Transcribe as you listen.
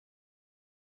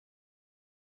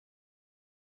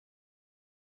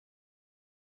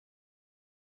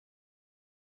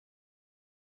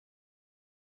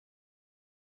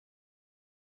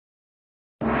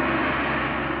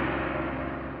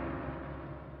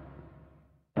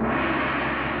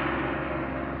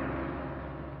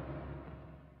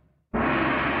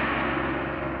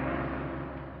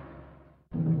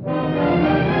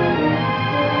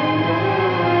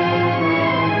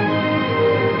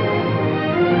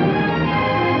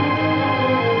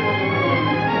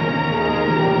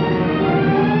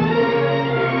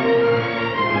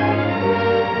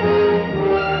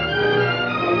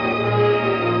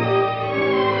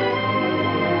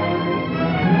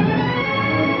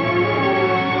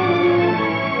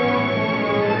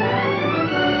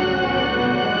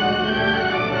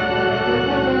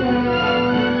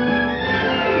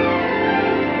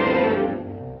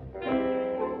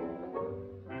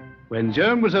When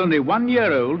Joan was only 1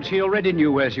 year old, she already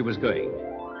knew where she was going.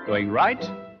 Going right,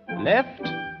 left,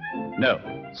 no,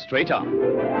 straight on.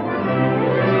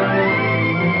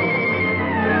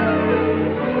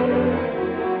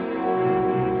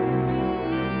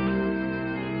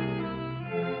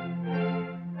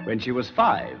 When she was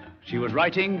 5, she was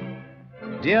writing,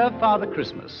 "Dear Father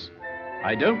Christmas,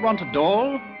 I don't want a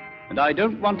doll, and I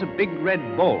don't want a big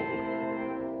red ball.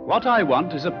 What I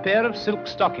want is a pair of silk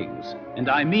stockings, and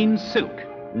I mean silk,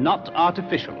 not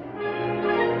artificial."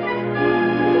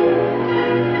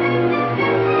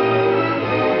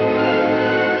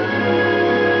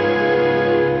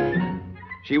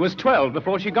 She was 12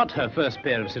 before she got her first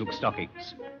pair of silk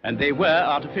stockings, and they were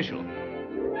artificial.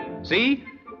 See?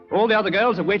 All the other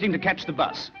girls are waiting to catch the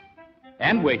bus.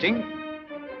 And waiting.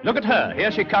 Look at her.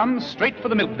 Here she comes, straight for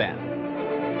the milk van.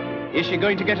 Is she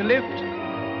going to get a lift?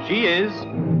 She is.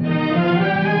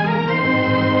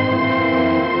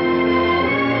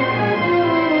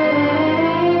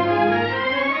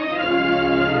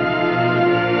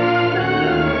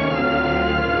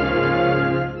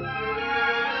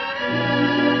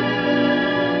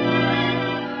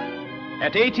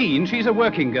 At 18, she's a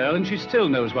working girl, and she still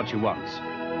knows what she wants.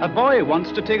 A boy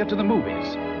wants to take her to the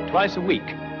movies, twice a week,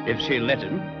 if she'll let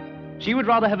him. She would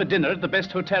rather have a dinner at the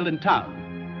best hotel in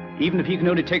town, even if he can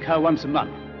only take her once a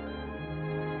month.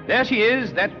 There she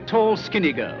is, that tall,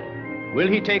 skinny girl. Will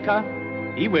he take her?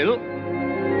 He will.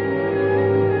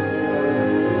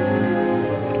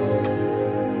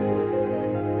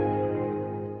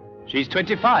 She's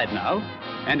 25 now,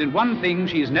 and in one thing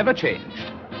she's never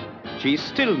changed. She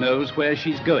still knows where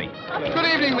she's going. Good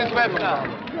evening, Miss Webster.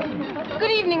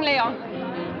 Good evening, Leon.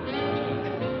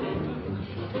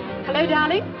 Hello,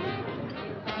 darling.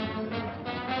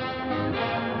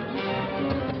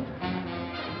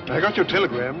 I got your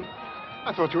telegram.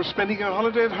 I thought you were spending your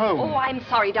holiday at home. Oh, I'm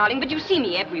sorry, darling, but you see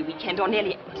me every weekend, or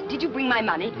nearly. Did you bring my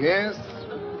money? Yes.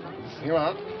 Here you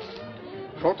are.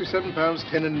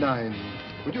 £47, 10 and 9.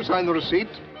 Would you sign the receipt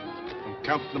and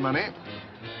count the money?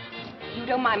 You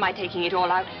don't mind my taking it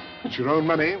all out? It's your own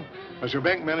money. As your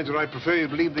bank manager, I prefer you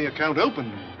to leave the account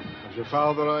open. As your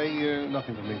father,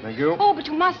 nothing for me, thank you. Oh, but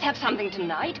you must have something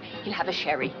tonight. He'll have a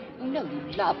sherry. You know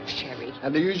you love sherry.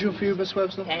 And the usual for you, Miss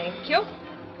Webster? Thank you.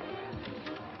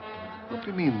 What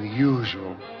do you mean, the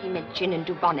usual? He meant gin and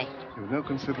dubonnet. You've no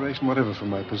consideration whatever for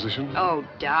my position. Oh,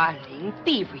 darling,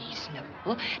 be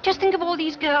reasonable. Just think of all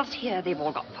these girls here. They've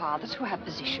all got fathers who have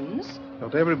positions.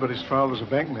 Not everybody's father's a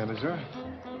bank manager.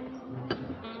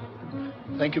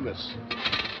 Thank you, miss.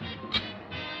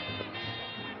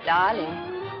 Darling,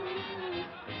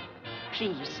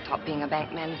 please stop being a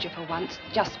bank manager for once.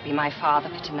 Just be my father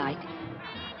for tonight.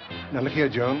 Now, look here,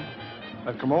 Joan.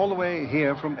 I've come all the way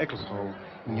here from Eccleston.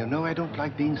 And you know I don't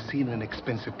like being seen in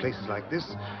expensive places like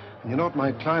this. And you know what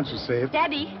my clients will say if...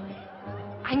 Daddy,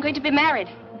 I'm going to be married.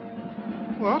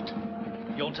 What?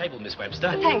 Your table, Miss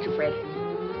Webster. Thank you, Fred.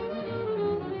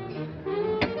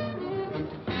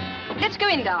 Let's go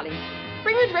in, darling.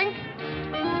 Bring me a drink.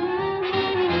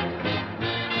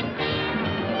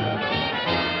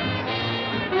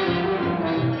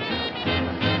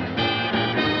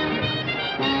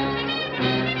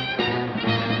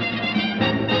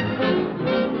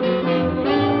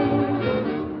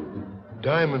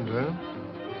 Diamond, huh?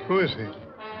 Who is he?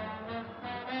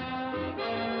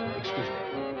 Excuse me.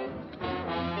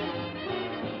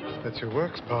 That's your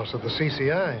works pass of the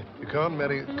CCI. You can't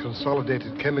marry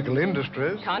Consolidated Chemical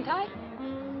Industries. Can't I?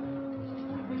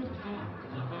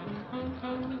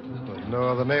 There's no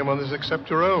other name on this except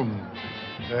your own.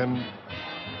 And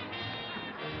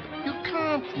you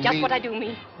can't Just mean... what I do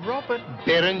mean. Robert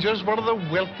Berenger's one of the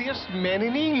wealthiest men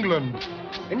in England.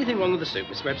 Anything wrong with the soup,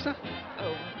 Miss Webster?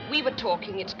 Oh, we were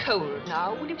talking. It's cold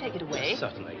now. Will you take it away?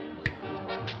 Certainly.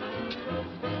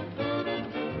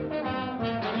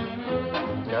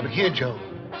 Now, look here, Joe.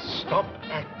 Stop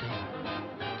acting.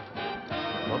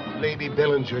 Not Lady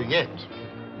Bellinger yet.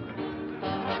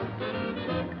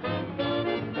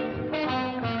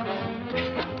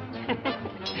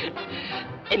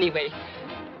 Anyway,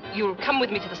 you'll come with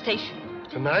me to the station.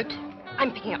 Tonight?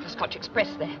 I'm picking up the Scotch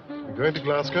Express there. You're going to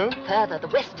Glasgow? Further, the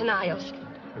Western Isles.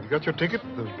 Have you got your ticket?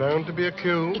 There's bound to be a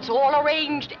queue. It's all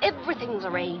arranged. Everything's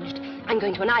arranged. I'm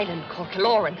going to an island called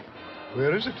Killoran.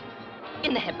 Where is it?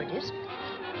 In the Hebrides.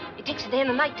 It takes a day and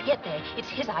a night to get there. It's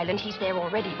his island. He's there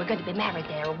already. We're going to be married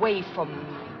there, away from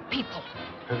people.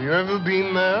 Have you ever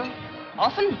been there?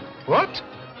 Often. What?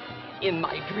 In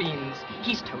my dreams.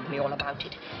 He's told me all about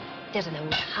it. There's an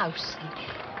old house,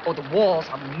 and the walls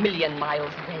are a million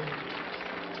miles away.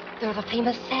 There are the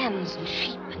famous sands and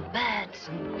sheep and birds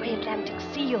and grey Atlantic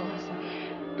seals.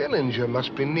 Billinger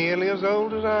must be nearly as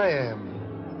old as I am.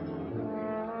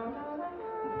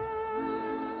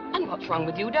 And what's wrong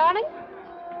with you, darling?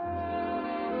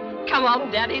 Come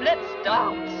on, Daddy, let's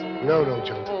dance. No,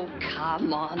 John. Oh,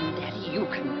 come on, Daddy, you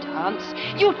can dance.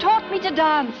 You taught me to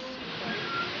dance.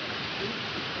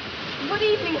 Good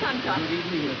evening, Hunter. Good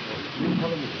evening, Miss Holmes. You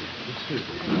follow me. Excuse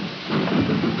me.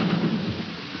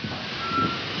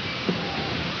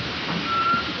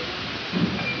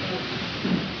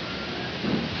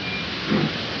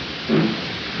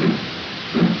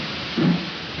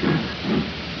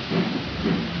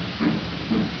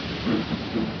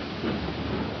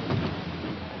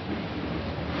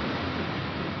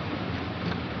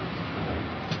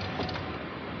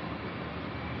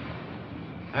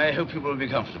 I hope you will be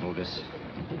comfortable, miss.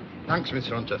 Thanks,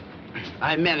 Mr. Hunter.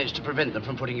 I managed to prevent them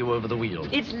from putting you over the wheel.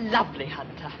 It's lovely,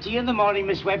 Hunter. See you in the morning,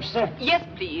 Miss Webster. Yes,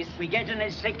 please. We get in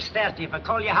at 6:30. If I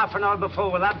call you half an hour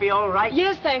before, will that be all right?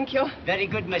 Yes, thank you. Very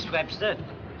good, Miss Webster.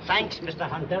 Thanks, Mr.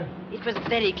 Hunter. It was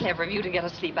very clever of you to get a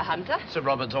sleeper, Hunter. Sir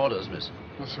Robert's orders, miss.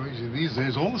 Not so easy these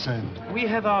days, all the same. We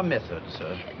have our methods,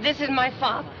 sir. This is my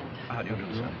father. How do you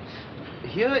do, sir?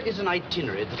 Here is an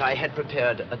itinerary that I had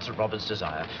prepared at Sir Robert's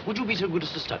desire. Would you be so good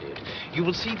as to study it? You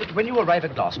will see that when you arrive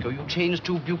at Glasgow, you change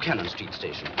to Buchanan Street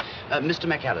Station. Mr.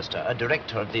 McAllister, a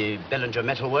director of the Bellinger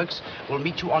Metalworks, will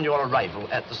meet you on your arrival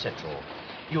at the Central.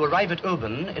 You arrive at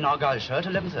Oban in Argyllshire at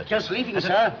 11:30. Just leaving,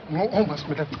 sir. No, almost,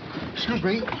 madam. Excuse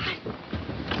me.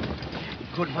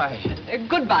 Goodbye.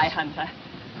 Goodbye, Hunter.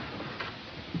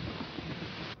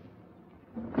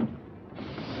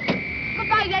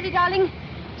 Goodbye, Daddy, darling.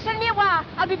 Send me a wire.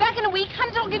 I'll be back in a week.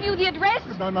 Hunter will give you the address.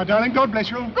 Goodbye, my darling. God bless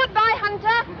you. Goodbye,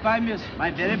 Hunter. Goodbye, miss. My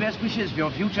very best wishes for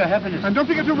your future happiness. And don't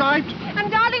forget to write.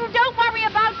 And, darling, don't worry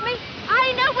about me.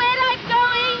 I know where I'm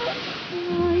going.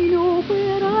 I know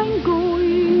where I'm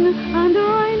going, and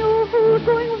I know who's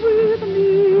going with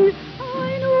me.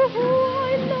 I know who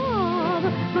I love,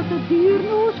 but the dear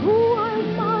knows who I'll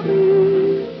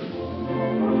marry.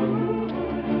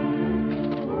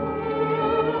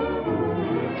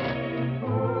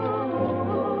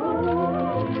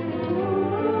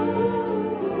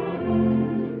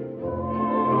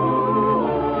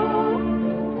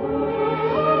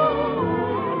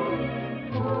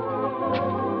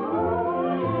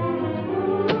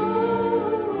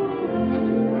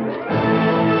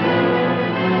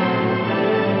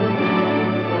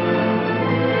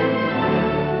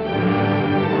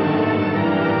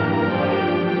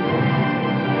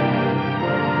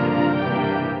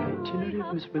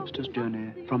 Webster's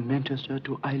journey from Manchester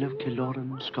to Isle of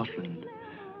Killoran, Scotland.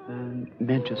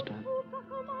 Manchester.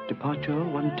 Departure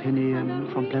 1:10 a.m.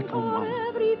 from platform 1.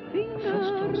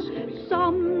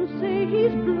 Some say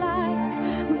he's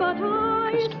black, but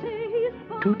I say he's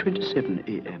 2:27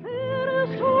 a.m.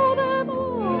 saw them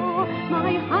all,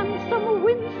 my handsome,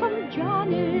 winsome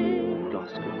Johnny.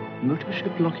 Glasgow. Motor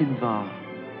ship Lochinvar.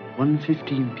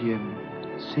 1:15 p.m.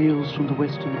 Sails from the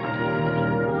Western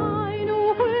Island.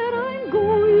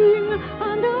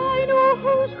 And I know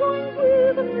who's going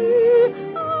with me.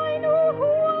 I know who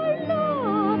I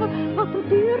love, but the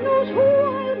dear knows who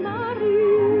I'll marry.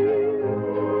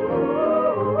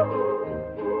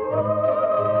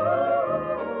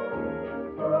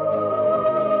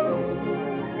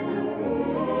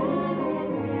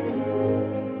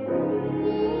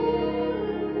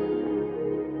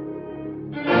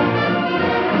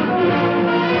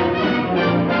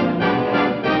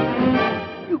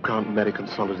 Can't marry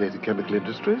Consolidated Chemical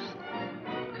Industries.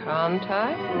 Can't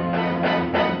I?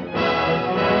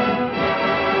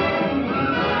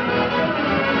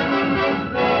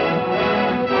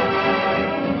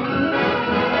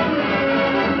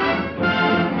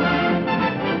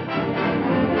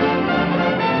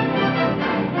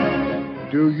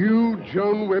 Do you,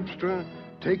 John Webster,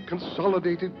 take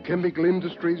Consolidated Chemical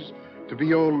Industries to be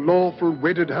your lawful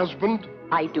wedded husband?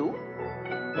 I do.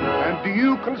 And do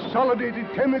you, Consolidated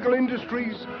Chemical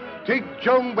Industries, take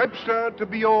John Webster to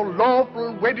be your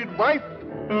lawful wedded wife?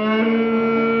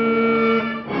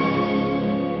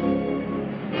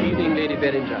 Evening, Lady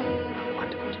Bellinger.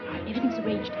 Everything's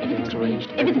arranged. Everything's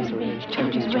arranged. Everything's arranged.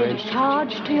 Everything's arranged.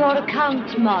 Charged to your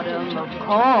account, madam, of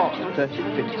course. Perfect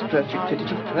fit, perfect fit,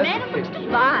 perfect fit.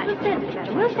 Fine. We'll send it,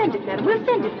 madam. We'll send it, madam. We'll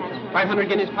send it, madam. 500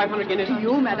 guineas, 500 guineas. To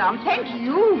you, madam. Thank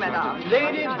you, madam.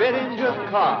 Lady Bellinger's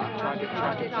car.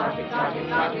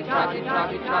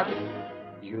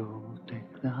 You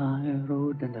take the high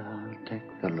road and I'll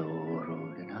take the low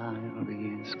road, and I'll be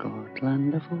in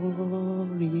Scotland before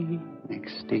we.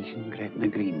 Next station, Gretna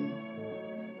Green.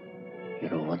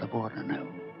 You're over the border now.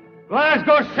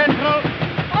 Glasgow Central.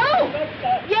 Oh!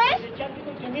 Yes? There's a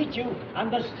gentleman to meet you,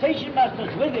 and the station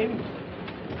master's with him.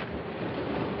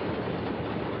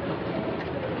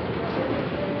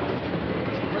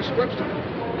 Webster?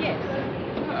 Yes.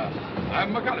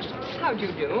 I'm McAllister. How do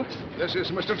you do? This is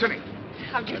Mr. Tinney.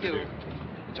 How do you do?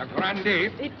 It's a grand day.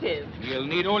 It is. You'll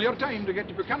need all your time to get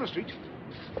to Buchanan Street.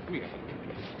 Come here.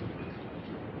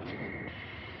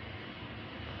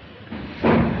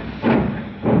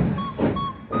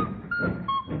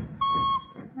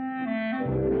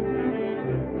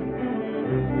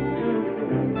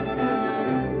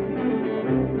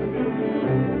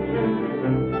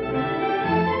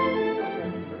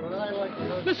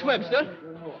 Miss Webster?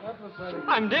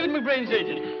 I'm David McBrain's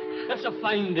agent. That's a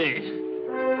fine day.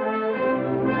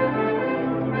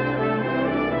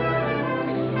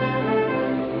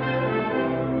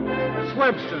 Miss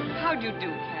Webster. How do you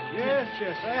do, Captain?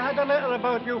 Yes. I had a letter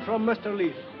about you from Mr.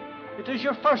 Leith. It is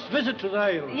your first visit to the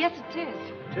Isle. Yes, it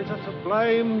is. It is a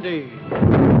sublime day.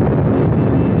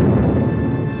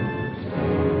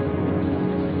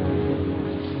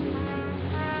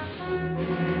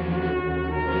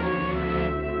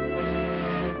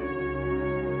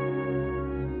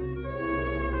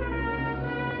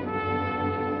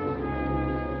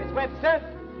 Webster?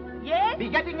 Yes? Be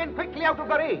getting in quickly out of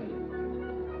the rain.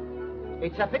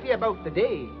 It's a pity about the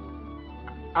day.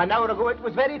 An hour ago it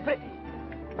was very pretty.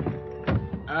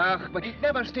 But it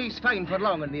never stays fine for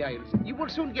long in the Isles. You will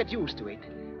soon get used to it.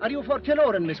 Are you for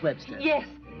Killoran, Miss Webster? Yes.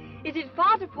 Is it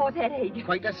far to Port Edge?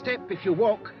 Quite a step if you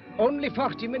walk. Only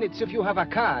 40 minutes if you have a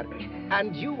car.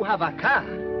 And you have a car.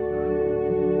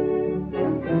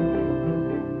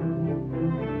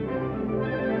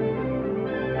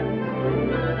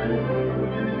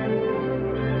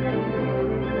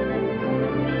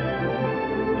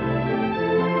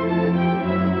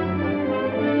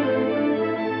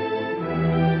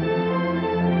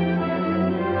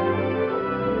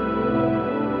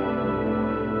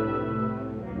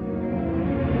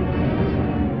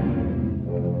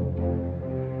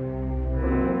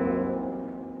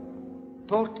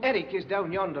 Emeric is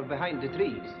down yonder behind the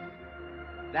trees.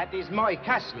 That is my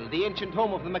castle, the ancient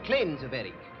home of the MacLeans of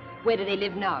Eric. Where do they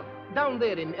live now? Down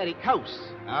there in Eric House.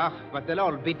 But they'll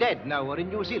all be dead now or in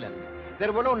New Zealand.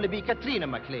 There will only be Katrina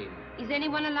MacLean. Is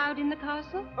anyone allowed in the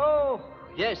castle? Oh,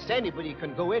 yes, anybody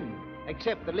can go in,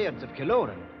 except the lairds of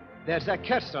Killoran. There's a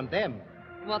curse on them.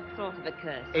 What sort of a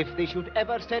curse? If they should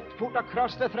ever set foot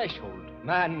across the threshold.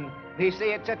 Man, they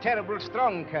say it's a terrible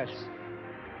strong curse.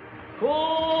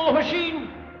 Oh, Hashim!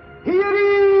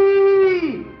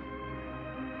 Hear!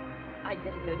 I'd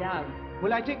better go down.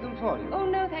 Will I take them for you? Oh,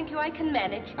 no, thank you. I can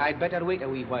manage. I'd better wait a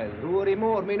wee while. Rory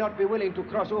Moore may not be willing to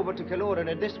cross over to Killoran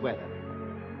in this weather.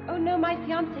 Oh, no, my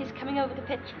fiancé's coming over to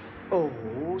fetch me. Oh,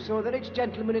 so the rich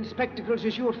gentleman in spectacles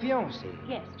is your fiancé?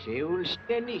 Yes. She'll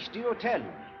stay nice to your hotel.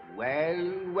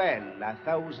 Well,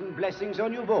 1,000 blessings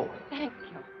on you both. Thank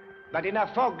you. But in a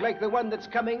fog like the one that's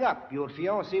coming up, your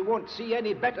fiancé won't see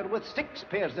any better with 6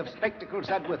 pairs of spectacles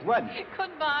than with 1.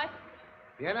 Goodbye.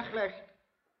 Bien achlecht.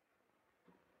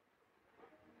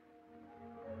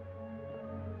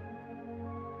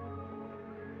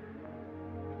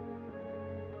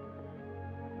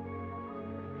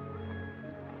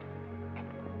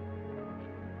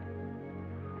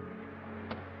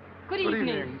 Good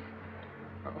evening.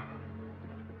 Oh.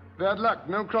 Bad luck.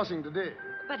 No crossing today.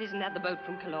 But isn't that the boat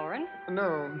from Killoran?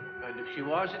 No. And if she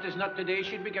was, it is not today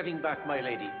she'd be getting back, my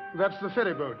lady. That's the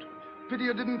ferry boat. Pity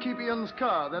you didn't keep Ian's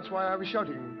car. That's why I was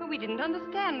shouting. But we didn't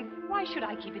understand. Why should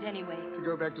I keep it anyway? To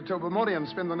go back to Tobermory and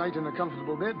spend the night in a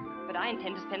comfortable bed. But I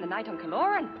intend to spend the night on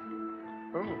Killoran.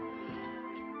 Oh.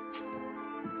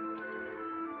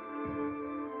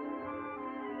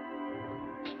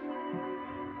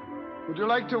 Would you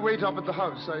like to wait up at the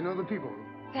house? I know the people.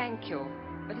 Thank you.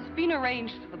 But it's been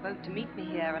arranged for the boat to meet me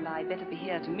here, and I'd better be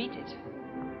here to meet it.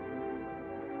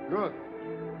 Good.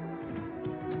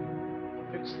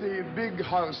 It's the big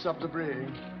house up the brae.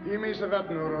 Hier mee se vet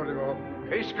nu, Rodrigo.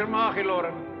 Fisker maar,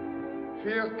 Killoran.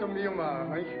 Vier kan we maar,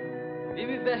 hè? Wie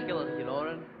we weggelen,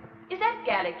 Killoran? Is that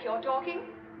Gaelic you're talking?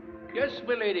 Yes,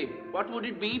 my lady. What would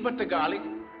it be but the garlic?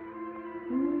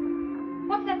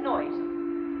 What's that noise?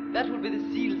 That would be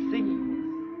the seals singing.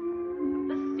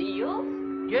 The seals?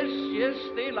 Yes,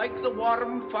 they like the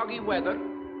warm, foggy weather.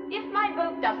 If my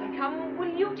boat doesn't come,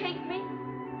 will you take me?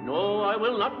 No, I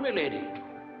will not, my lady.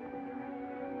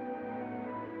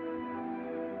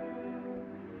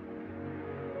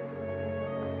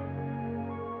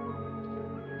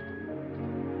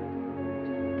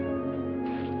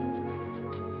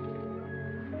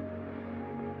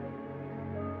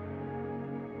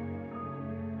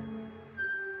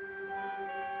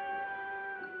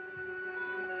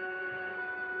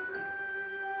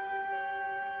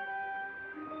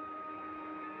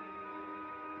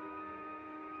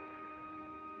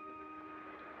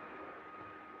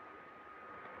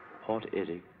 Port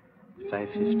Eric,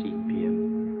 5:15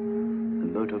 p.m.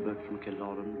 The motorboat from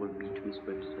Killoran will meet Miss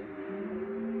Webster.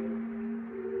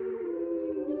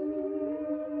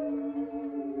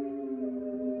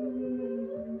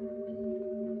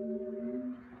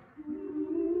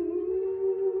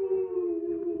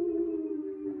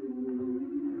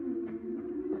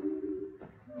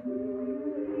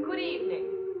 Good evening.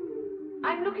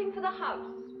 I'm looking for the house.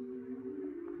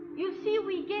 You see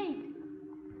we gate.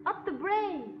 Up the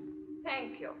brae.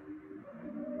 Thank you.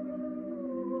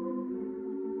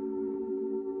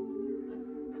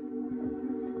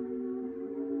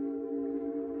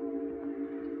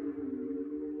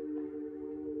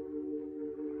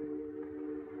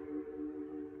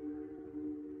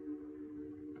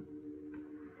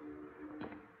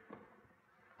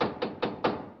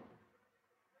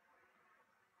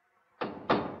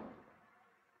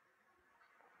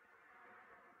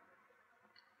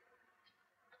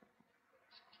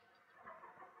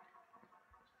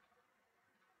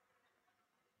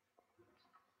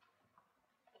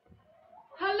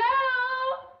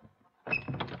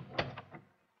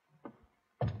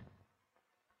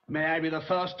 May I be the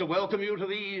first to welcome you to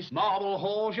these marble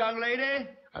halls, young lady?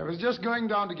 I was just going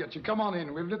down to get you. Come on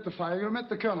in. We've lit the fire. You met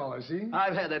the Colonel, I see.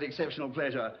 I've had that exceptional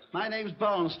pleasure. My name's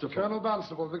Barnstaple. Colonel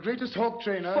Barnstaple, the greatest hawk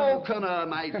trainer. Falconer,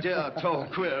 my dear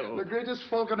Torquil. The greatest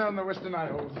falconer in the Western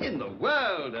Isles. In the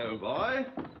world, old boy.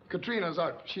 Katrina's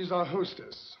out. She's our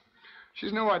hostess.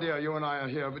 She's no idea you and I are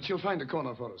here, but she'll find a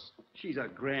corner for us. She's a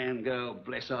grand girl,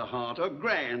 bless her heart. A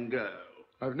grand girl.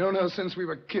 I've known her since we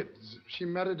were kids. She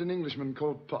married an Englishman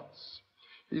called Potts.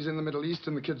 He's in the Middle East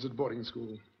and the kid's at boarding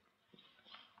school.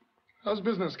 How's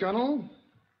business, Colonel?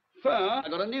 I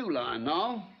got a new line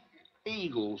now.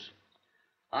 Eagles.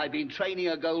 I've been training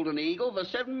a golden eagle for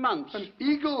 7 months. An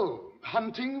eagle?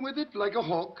 Hunting with it like a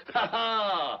hawk? Ha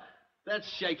ha! That's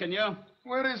shaken you.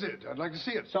 Where is it? I'd like to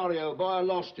see it. Sorry, old boy, I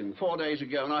lost him 4 days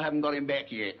ago and I haven't got him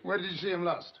back yet. Where did you see him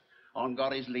last? On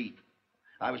Goddy's Leap.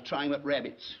 I was trying at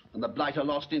rabbits, and the blighter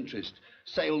lost interest,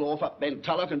 sailed off up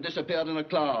Bentulloch and disappeared in a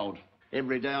cloud.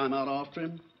 Every day I'm out after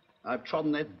him. I've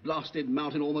trodden that blasted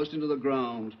mountain almost into the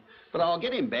ground. But I'll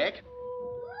get him back.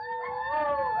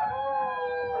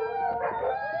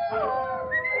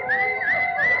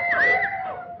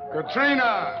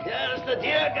 Katrina! Here's the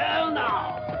dear girl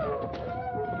now.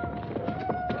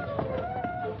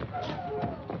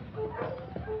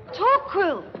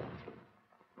 Torquil!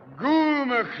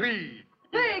 Goumacree!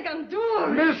 Big and door!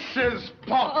 Mrs.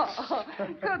 Potts!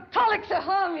 Catholics are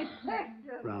harming.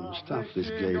 Round stuff, this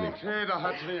Gaelic.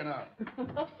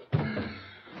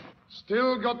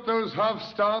 Still got those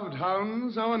half-starved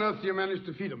hounds? How on earth do you manage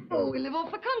to feed them? Oh, we live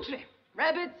off the country.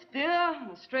 Rabbits, deer,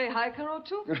 a stray hiker or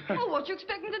two. Oh, what you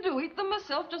expect me to do? Eat them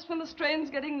myself just when the strain's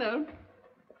getting known?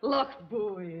 Look,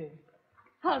 boy.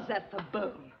 How's that for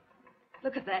bone?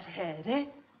 Look at that head, eh?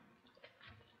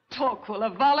 Torquil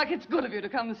of Varlock, it's good of you to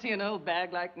come and see an old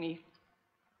bag like me.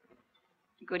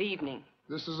 Good evening.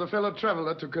 This is a fellow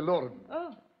traveler to Killoran.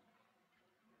 Oh.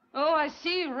 Oh, I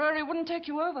see. Rory wouldn't take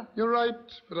you over. You're right,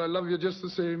 but I love you just the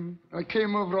same. I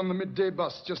came over on the midday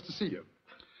bus just to see you.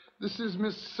 This is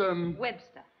Miss,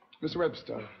 Webster. Miss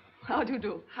Webster. How do you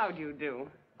do? How do you do?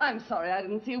 I'm sorry I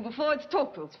didn't see you before. It's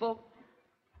Torquil's fault.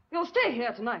 You'll stay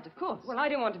here tonight, of course. Well, I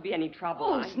don't want to be any trouble.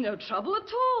 Oh, it's no trouble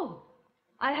at all.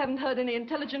 I haven't heard any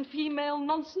intelligent female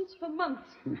nonsense for months.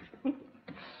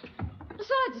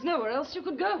 Besides, there's nowhere else you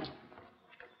could go.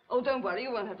 Oh, don't worry,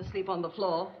 you won't have to sleep on the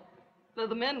floor. Though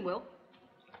the men will.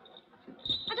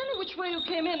 I don't know which way you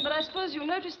came in, but I suppose you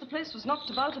noticed the place was knocked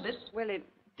about a bit. Well, it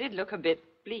did look a bit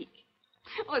bleak.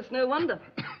 Oh, it's no wonder.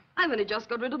 I've only just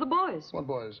got rid of the boys. What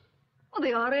boys? Oh,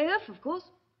 the RAF, of course.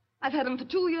 I've had them for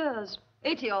 2 years.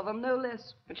 80 of them, no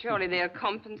less. But surely they'll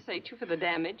compensate you for the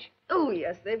damage. Oh,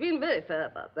 yes, they've been very fair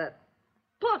about that.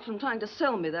 Apart from trying to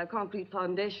sell me their concrete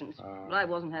foundations. But I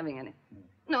wasn't having any.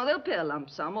 No, they'll pay a lump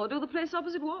sum or do the place up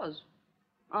as it was.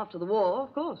 After the war,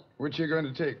 of course. Which are you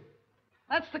going to take?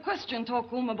 That's the question,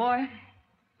 Torquil, my boy.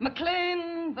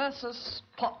 McLean versus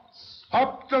Potts.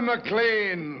 Up the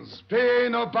McLeans! Pay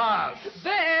no bass!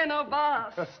 Pay no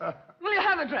bass! Will you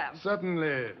have a dram?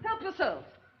 Certainly. Help yourself.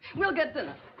 We'll get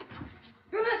dinner.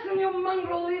 Unless and you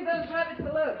mongrel leave those rabbits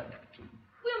alone.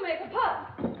 We'll make a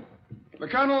pub. The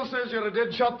Colonel says you're a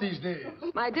dead shot these days.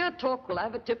 My dear Torquil, I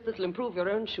have a tip that'll improve your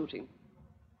own shooting.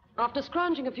 After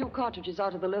scrounging a few cartridges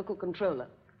out of the local controller,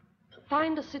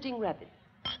 find a sitting rabbit.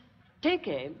 Take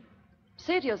aim.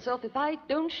 Say to yourself, if I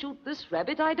don't shoot this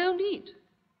rabbit, I don't eat.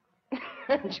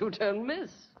 And you don't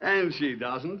miss. And she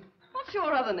doesn't. What's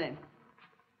your other name?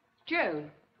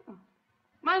 Joan. Oh.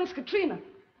 Mine's Katrina.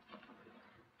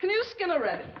 Can you skin a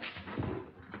rabbit?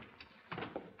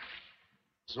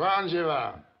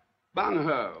 Swanjiva.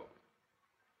 Bung-ho.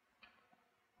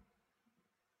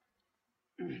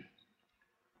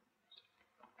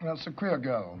 That's a queer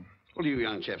girl. What do you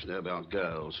young chaps know about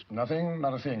girls? Nothing,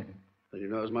 not a thing. Then you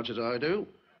know as much as I do.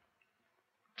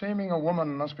 Taming a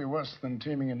woman must be worse than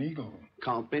taming an eagle.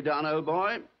 Can't be done, old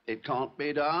boy. It can't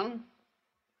be done.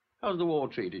 How's the war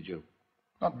treated you?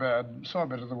 Not bad. Saw a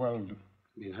bit of the world.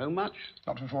 Been home much?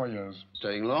 Not for 4 years.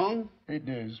 Staying long? 8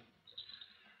 days.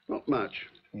 Not much.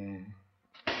 There's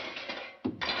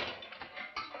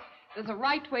a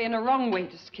right way and a wrong way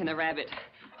to skin a rabbit.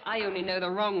 I only know the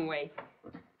wrong way.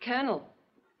 Colonel,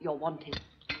 you're wanted.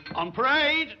 On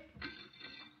parade!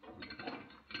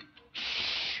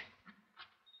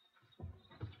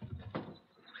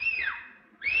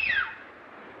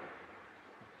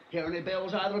 Hear any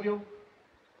bells, either of you?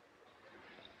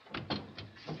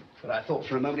 But I thought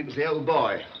for a moment it was the old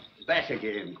boy. Back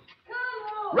again.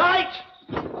 Colonel! Right!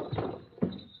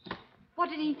 What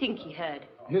did he think he heard?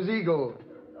 His eagle.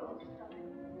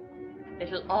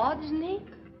 Little odd, isn't he?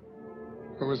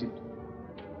 Who isn't?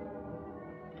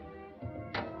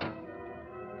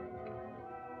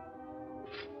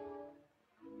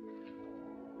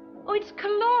 Oh, it's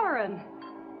Caloran.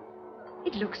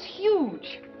 It looks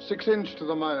huge. 6 inch to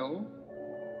the mile.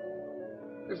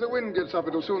 If the wind gets up,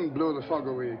 it'll soon blow the fog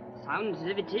away. Sounds as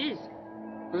if it is.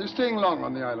 Are you staying long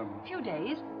on the island? A few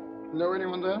days. Know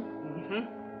anyone there?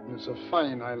 Mm-hmm. It's a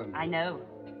fine island. I know.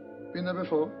 Been there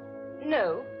before?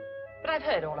 No, but I've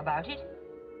heard all about it.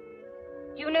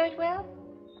 Do you know it well?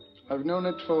 I've known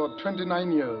it for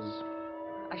 29 years.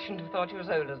 I shouldn't have thought you as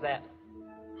old as that.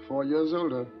 4 years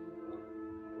older.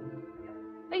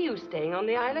 Are you staying on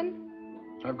the island?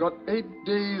 I've got 8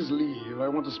 days leave. I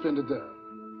want to spend it there.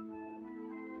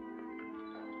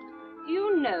 Do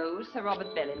you know Sir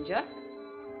Robert Bellinger?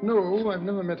 No, I've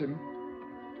never met him.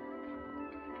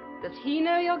 Does he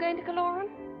know you're going to Caloran?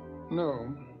 No.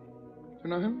 Do you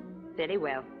know him? Very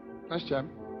well. Nice chap.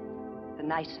 The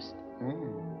nicest.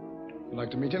 Oh. You'd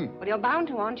like to meet him? Well, you're bound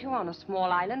to, aren't you, on a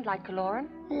small island like Caloran?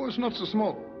 Oh, it's not so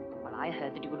small. Well, I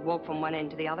heard that you could walk from one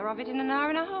end to the other of it in an hour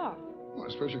and a half. Well,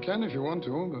 I suppose you can if you want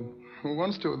to, but who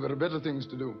wants to? There are better things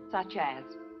to do. Such as?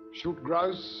 Shoot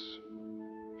grouse,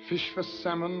 fish for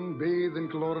salmon, bathe in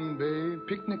Caloran Bay,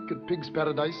 picnic at Pig's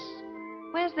Paradise.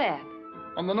 Where's that?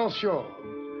 On the North Shore.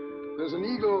 There's an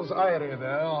eagle's eyrie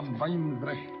there on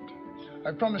Weinbrecht.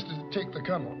 I promised to take the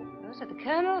colonel. Oh, so the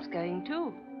colonel's going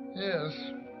too? Yes.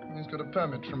 He's got a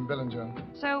permit from Bellinger.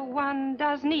 So one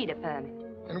does need a permit?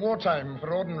 In wartime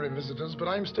for ordinary visitors, but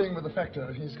I'm staying with the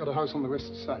factor. He's got a house on the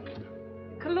west side.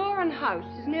 Caloran House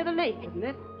is near the lake, isn't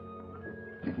it?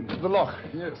 The loch,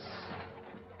 yes.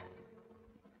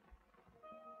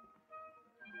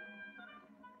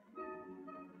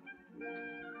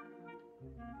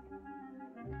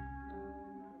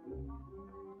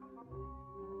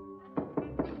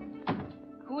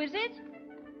 Who is it?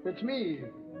 It's me.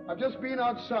 I've just been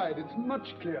outside. It's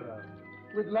much clearer.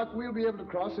 With luck, we'll be able to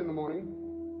cross in the morning.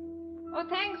 Oh,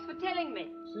 thanks for telling me.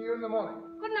 See you in the morning.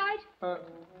 Good night.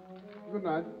 Good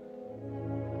night.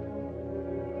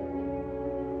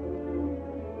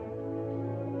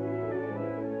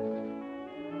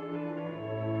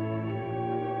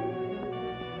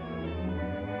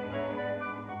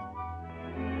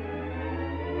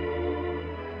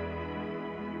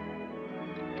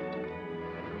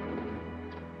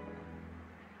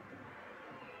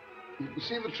 You can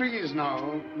see the trees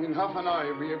now. In half an hour,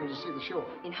 you'll be able to see the shore.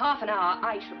 In half an hour,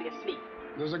 I shall be asleep.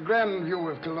 There's a grand view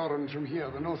of Caloran from here,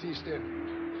 the northeast end.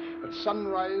 At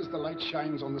sunrise, the light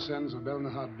shines on the sands of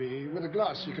Belnahad Bay. With a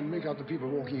glass, you can make out the people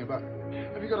walking about.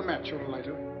 Have you got a match or a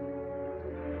lighter?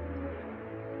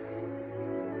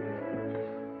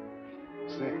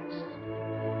 Thanks.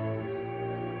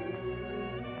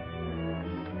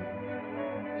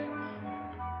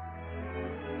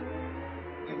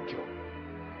 Thank you.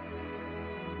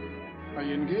 Are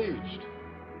you engaged?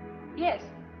 Yes.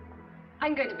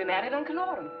 I'm going to be married on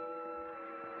Caloran.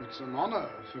 It's an honor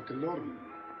for Caloran.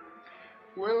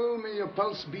 Well, may your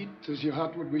pulse beat as your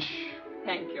heart would wish.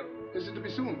 Thank you. Is it to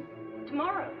be soon?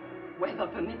 Tomorrow, weather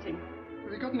permitting.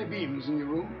 Have you got any beams in your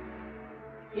room?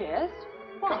 Yes.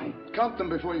 Why? Count them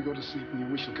before you go to sleep and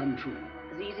your wish will come true.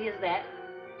 As easy as that.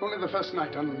 Only the first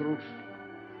night under the roof.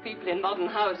 People in modern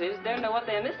houses don't know what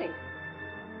they're missing.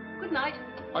 Good night.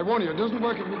 I warn you, it doesn't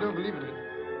work if you don't believe it.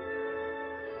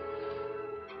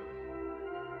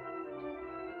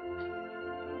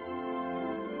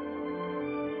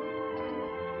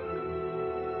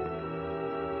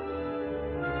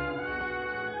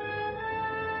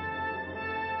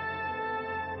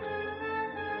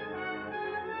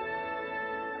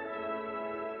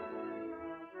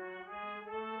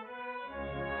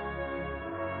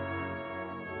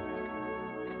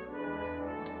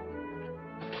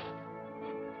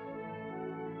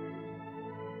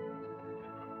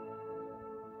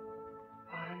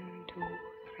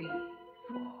 3,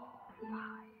 4, 5.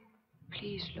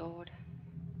 Please, Lord,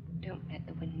 don't let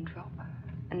the wind drop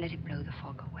and let it blow the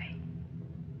fog away.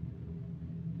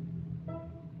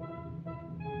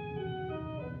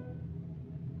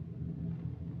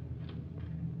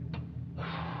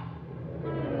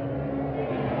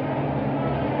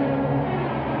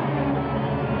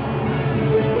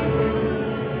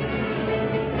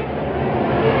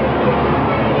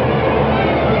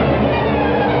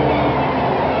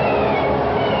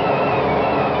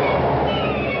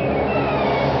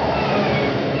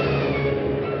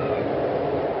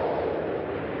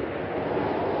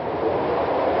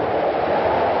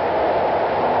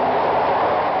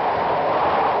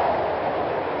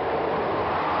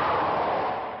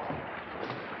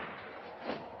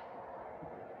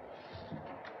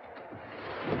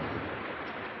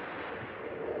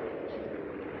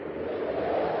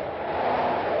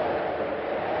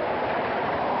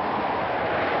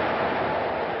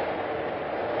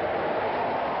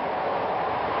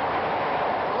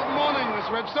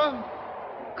 Webster?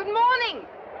 Good morning.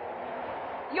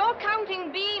 Your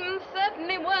counting beams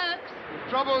certainly works. The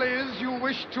trouble is, you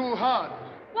wish too hard.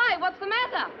 Why? What's the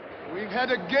matter? We've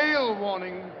had a gale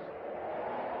warning.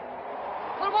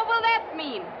 Well, what will that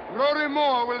mean? Rory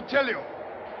Moore will tell you.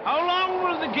 How long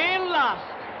will the gale last?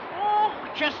 Oh,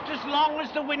 just as long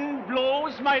as the wind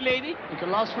blows, my lady. It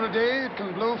can last for a day, it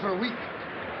can blow for a week.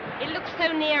 It looks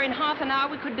so near. In half an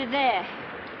hour we could be there.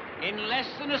 In less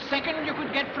than a second, you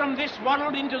could get from this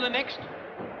world into the next.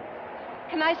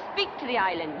 Can I speak to the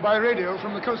island? By radio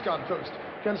from the Coast Guard post.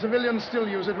 Can civilians still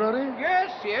use it, Rory?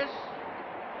 Yes, yes.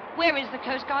 Where is the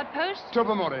Coast Guard post?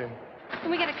 Tobermory.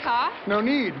 Can we get a car? No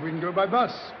need. We can go by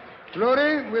bus.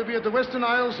 Rory, we'll be at the Western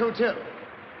Isles Hotel.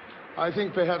 I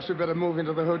think perhaps we'd better move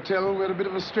into the hotel. We're a bit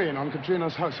of a strain on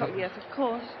Katrina's household. Oh, yes, of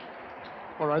course.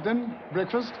 All right, then.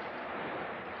 Breakfast?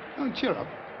 Oh, cheer up.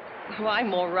 Oh,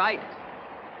 I'm all right.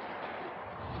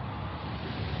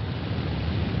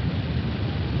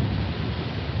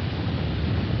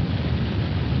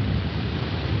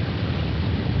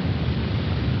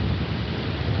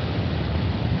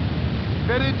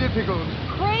 Very difficult.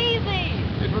 Crazy!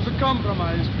 It was a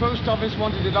compromise. Post office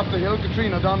wanted it up the hill,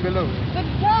 Katrina down below. But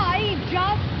why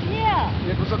just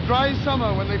here? It was a dry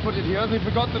summer when they put it here. They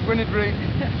forgot that when it rained...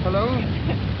 Hello?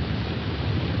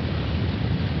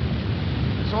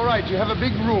 It's all right. You have a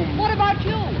big room. What about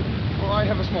you? Oh, I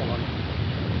have a small one.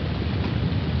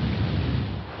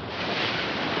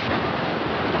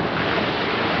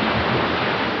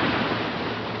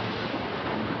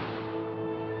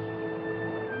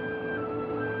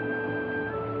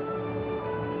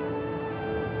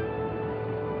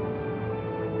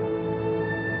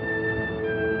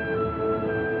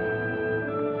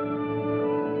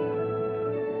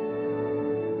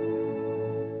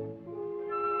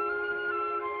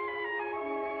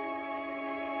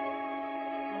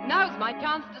 Now's my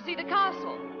chance to see the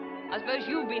castle. I suppose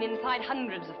you've been inside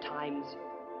hundreds of times.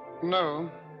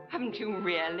 No. Haven't you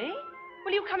really?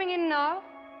 Well, you coming in now?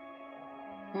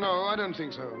 No, I don't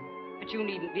think so. But you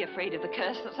needn't be afraid of the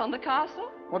curse that's on the castle.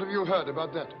 What have you heard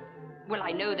about that? Well,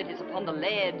 I know that it's upon the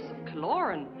lairds of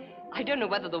Killoran. I don't know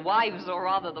whether the wives, or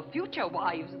rather the future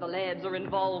wives of the lairds, are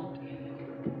involved.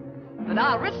 But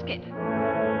I'll risk it.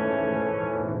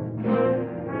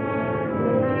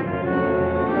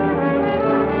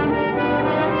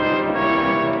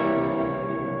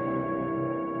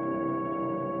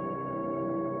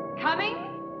 Coming?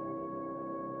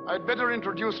 I'd better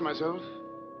introduce myself.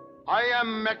 I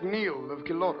am MacNeil of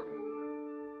Killoran.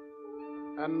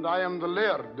 And I am the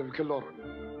laird of Killoran.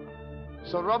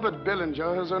 Sir Robert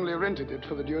Bellinger has only rented it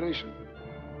for the duration.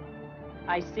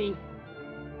 I see.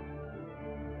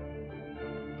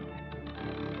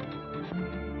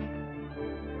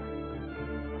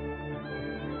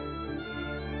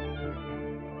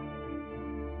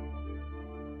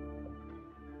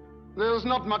 There's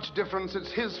not much difference.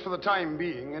 It's his for the time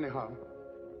being, anyhow.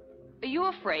 Are you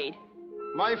afraid?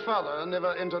 My father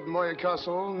never entered Moy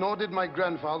Castle, nor did my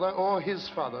grandfather or his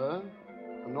father,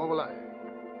 and nor will I.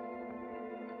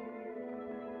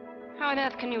 How on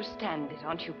earth can you stand it?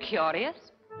 Aren't you curious?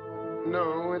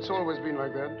 No, it's always been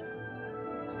like that.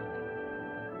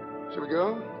 Shall we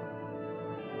go?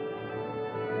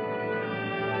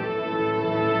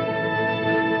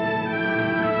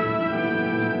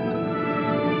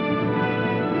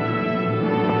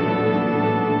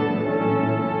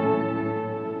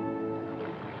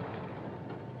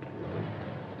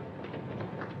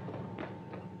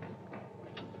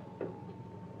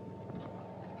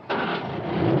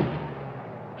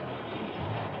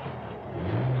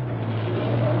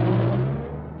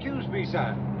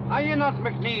 Are you not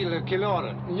McNeil of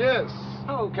Killorn? Yes.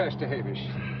 Oh, Caster Hamish.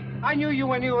 I knew you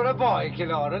when you were a boy,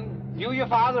 Killorn. Knew your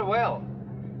father well.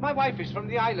 My wife is from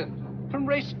the island, from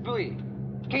Racebury.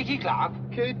 Katie Clark.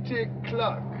 Katie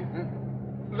Clark?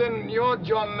 Then you're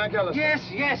John McAllister.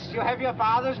 Yes, you have your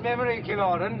father's memory,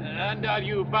 Killorn. And are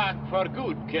you back for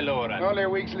good, Killorn? Only a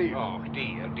week's leave. Oh,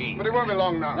 dear. But it won't be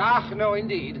long now. Ah, no,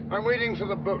 indeed. I'm waiting for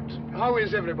the boat. How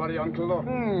is everybody on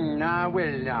Killorn?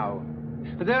 Well now.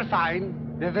 They're fine.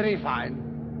 They're very fine.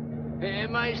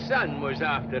 My son was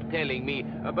after telling me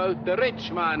about the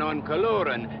rich man on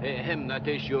Killorn, him that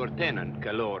is your tenant,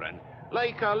 Killorn.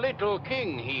 Like a little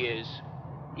king he is.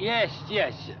 Yes.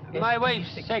 My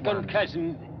wife's second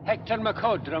cousin, Hector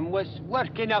McCodrum, was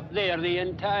working up there the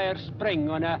entire spring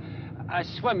on a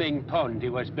swimming pond he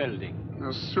was building.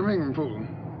 A swimming pool?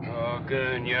 Oh,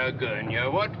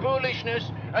 Gunya, what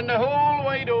foolishness! And the whole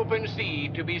wide open sea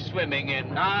to be swimming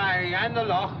in. Aye, and the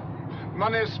loch.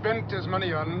 Money spent is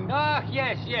money earned. Ah,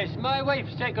 yes. My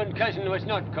wife's second cousin was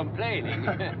not complaining.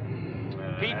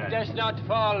 Feet does not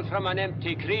fall from an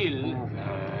empty creel.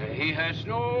 He has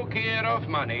no care of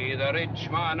money, the rich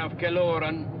man of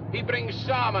Killorn. He brings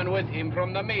salmon with him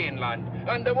from the mainland,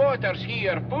 and the water's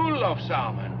here full of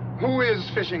salmon. Who is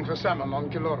fishing for salmon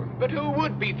on Killorn? But who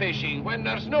would be fishing when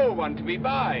there's no one to be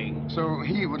buying? So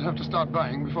he would have to start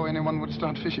buying before anyone would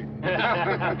start fishing. But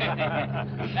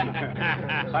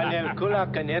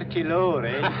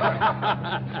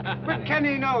can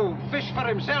he no fish for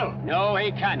himself? No,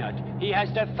 he cannot. He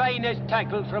has the finest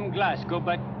tackle from Glasgow,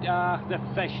 but the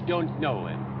fish don't know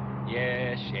him.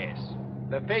 Yes.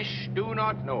 The fish do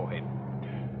not know him.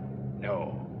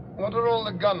 No. What are all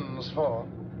the guns for?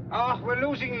 Oh, we're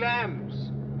losing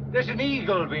lambs. There's an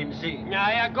eagle been seen.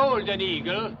 Aye, a golden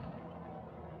eagle.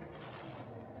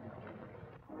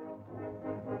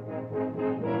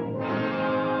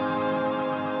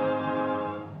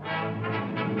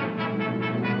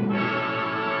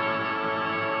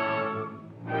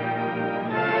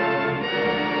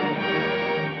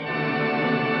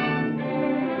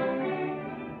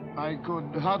 I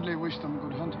could hardly wish them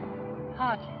good hunting.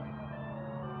 Hardly.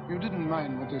 You didn't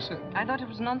mind what they said? I thought it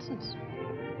was nonsense.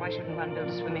 Why shouldn't one build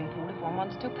a swimming pool if one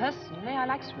wants to? Personally, I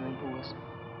like swimming pools.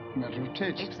 Matter of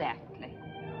taste. Exactly.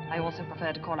 I also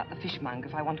prefer to call up the fishmonger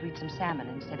if I want to eat some salmon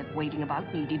instead of wading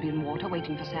about knee-deep in water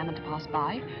waiting for salmon to pass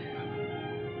by.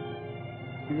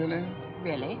 Really?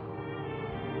 Really?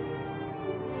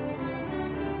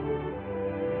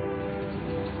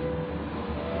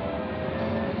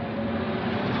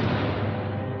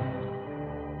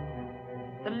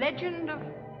 The legend of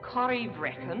Corrie.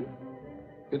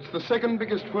 It's the second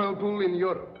biggest whirlpool in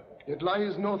Europe. It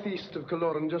lies northeast of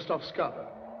Killorn, just off Scapa.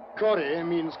 Corrie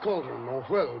means cauldron or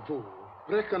whirlpool.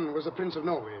 Brecon was a prince of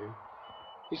Norway.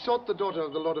 He sought the daughter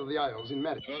of the Lord of the Isles in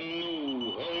marriage.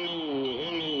 Hello,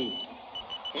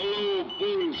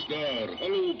 Polestar.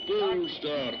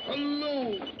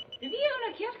 Hello.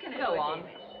 Go on.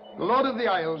 The Lord of the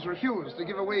Isles refused to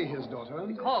give away his daughter.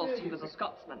 Because he was a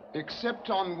Scotsman. Except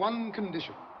on one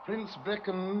condition. Prince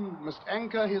Brecon must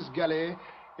anchor his galley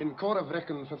in Corrie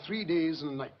for 3 days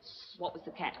and nights. What was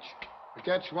the catch? The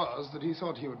catch was that he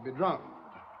thought he would be drowned.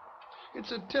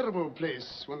 It's a terrible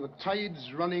place. When the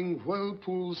tide's running,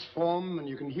 whirlpools form, and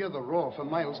you can hear the roar for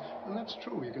miles. And that's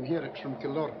true, you can hear it from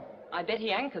Killorn. I bet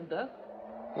he anchored, though.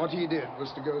 What he did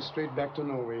was to go straight back to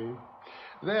Norway.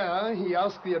 There, he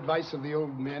asked the advice of the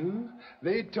old men.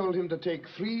 They told him to take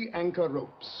 3 anchor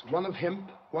ropes. One of hemp,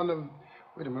 one of...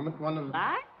 Wait a moment, one of...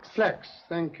 Flax.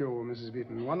 Thank you, Mrs.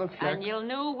 Beaton. One of flax. And you'll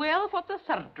know well what the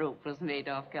third rope was made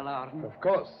of, Killorn. Of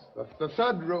course. The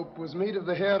third rope was made of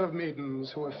the hair of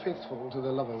maidens who were faithful to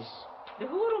their lovers.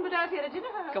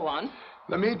 Go on.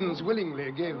 The maidens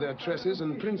willingly gave their tresses,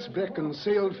 and Prince Brecon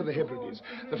sailed for the Hebrides.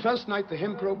 The first night, the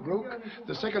hemp rope broke.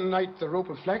 The second night, the rope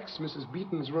of flax, Mrs.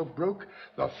 Beaton's rope, broke.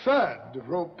 The third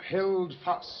rope held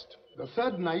fast. The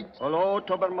third night... Hello,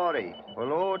 Tobermory.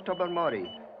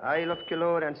 Isle of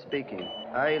Killorn speaking.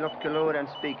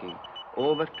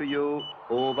 Over to you.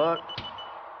 Over.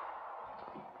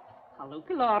 Hello,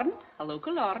 Killorn.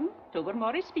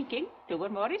 Tobermory speaking.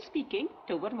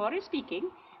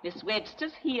 Miss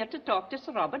Webster's here to talk to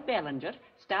Sir Robert Bellinger.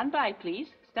 Stand by,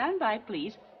 please.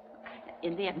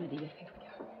 In there, my dear.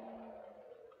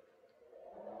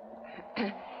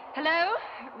 Hello,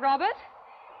 Robert?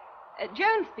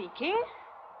 Joan speaking.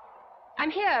 I'm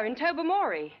here in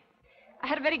Tobermory. I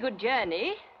had a very good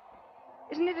journey.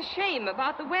 Isn't it a shame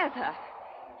about the weather?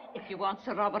 If you want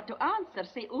Sir Robert to answer,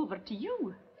 say over to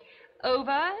you.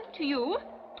 Over to you?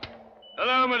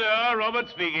 Hello, my dear. Robert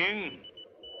speaking.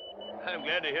 I'm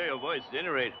glad to hear your voice, at any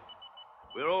rate.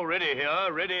 We're all ready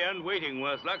here, ready and waiting,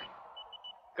 worse luck.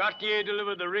 Cartier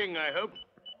delivered the ring, I hope.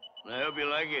 I hope you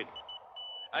like it.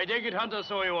 I take it Hunter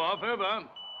saw you off. Over.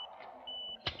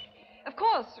 Of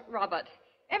course, Robert.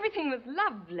 Everything was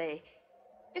lovely.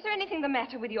 Is there anything the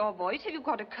matter with your voice? Have you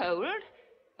got a cold?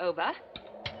 Over.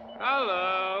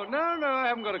 Hello. No, I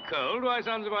haven't got a cold. Why,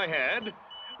 sounds as if I had.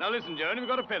 Now listen, Joan, have you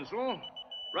got a pencil?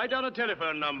 Write down a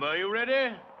telephone number. You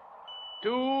ready?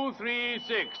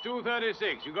 236,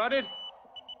 236. You got it?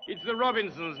 It's the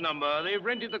Robinsons' number. They've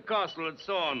rented the castle at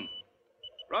Sawn.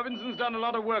 Robinson's done a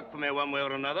lot of work for me one way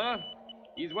or another.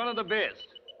 He's one of the best.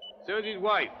 So's his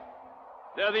wife.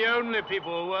 They're the only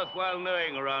people worthwhile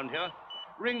knowing around here.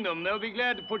 Ring them. They'll be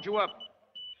glad to put you up.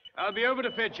 I'll be over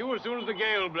to fetch you as soon as the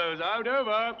gale blows out.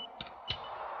 Over.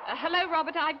 Hello,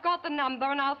 Robert. I've got the number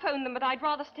and I'll phone them, but I'd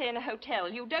rather stay in a hotel.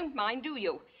 You don't mind, do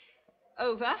you?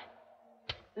 Over.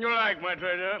 You like, my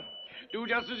treasure. Do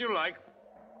just as you like.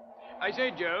 I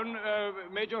say, Joan,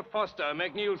 Major Foster,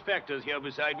 McNeil's factor's here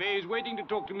beside me. He's waiting to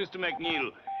talk to Mr. McNeil.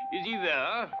 Is he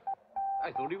there?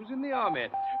 I thought he was in the army.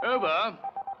 Over.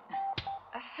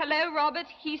 Hello, Robert.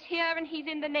 He's here and he's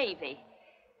in the Navy.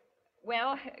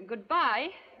 Well, goodbye,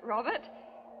 Robert.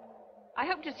 I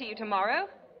hope to see you tomorrow.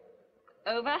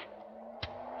 Over.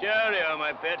 Cheerio,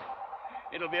 my pet.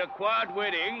 It'll be a quiet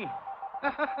wedding.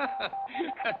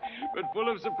 But full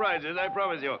of surprises, I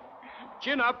promise you.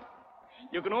 Chin up.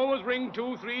 You can always ring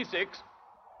 236.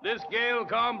 This gale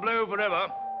can't blow forever.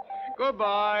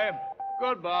 Goodbye.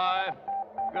 Goodbye.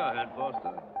 Go ahead,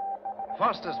 Foster.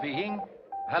 Foster speaking.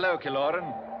 Hello,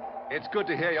 Killorn. It's good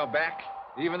to hear you're back,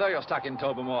 even though you're stuck in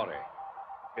Tobermory.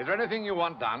 Is there anything you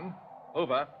want done?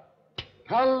 Over.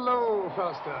 Hello,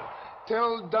 Foster.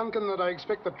 Tell Duncan that I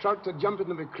expect the trout to jump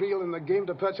into the creel in the game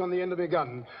to perch on the end of my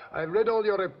gun. I've read all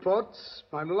your reports.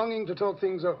 I'm longing to talk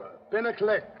things over. Been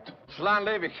collect. Slán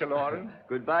Levy, Killorn.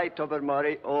 Goodbye,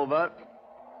 Tobermory. Over.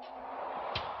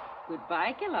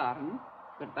 Goodbye, Killorn.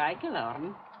 Goodbye,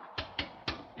 Killorn.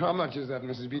 How much is that,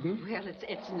 Mrs. Beaton? Well,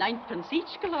 it's 9pence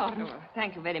each, Killorn. Oh,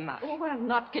 thank you very much. Oh, well,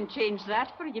 not can change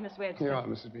that for you, Miss Webster. Here you are,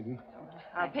 Mrs. Beaton.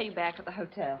 I'll pay you back at the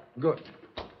hotel. Good.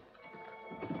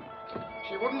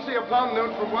 She wouldn't see a pound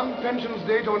note from one pension's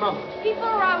day to another. People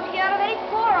around here are very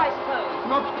poor, I suppose.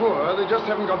 Not poor, they just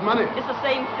haven't got money. It's the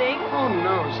same thing? Oh,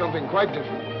 no, something quite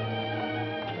different.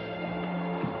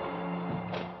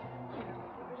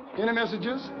 Any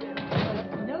messages?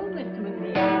 No, Mr.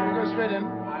 McNeil. You go straight in.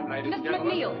 Mr.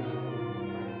 McNeil.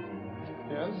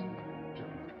 Yes?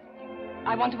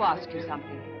 I want to ask you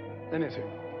something. Anything.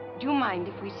 Do you mind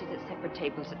if we sit at separate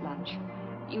tables at lunch?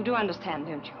 You do understand,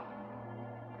 don't you?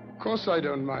 Of course I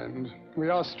don't mind. We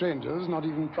are strangers, not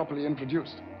even properly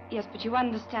introduced. Yes, but you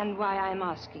understand why I'm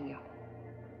asking you.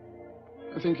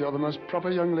 I think you're the most proper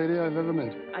young lady I've ever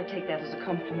met. I take that as a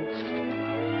compliment.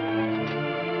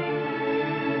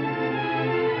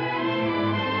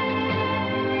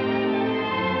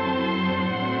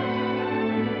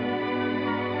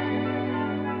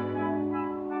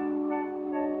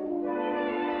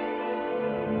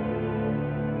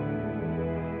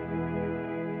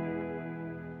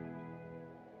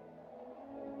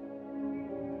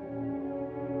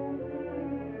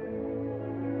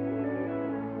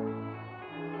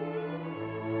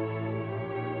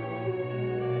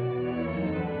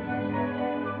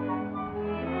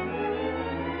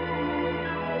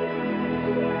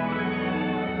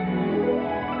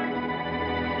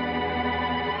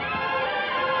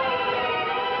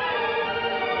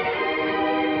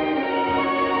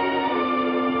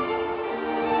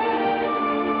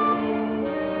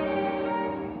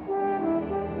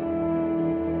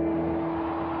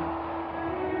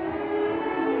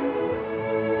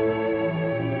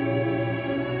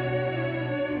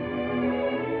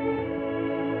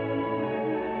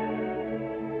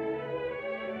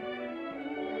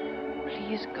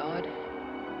 Please, God.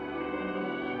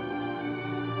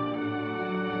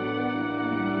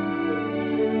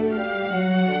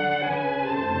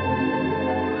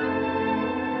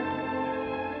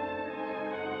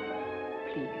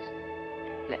 Please,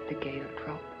 let the gale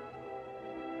drop.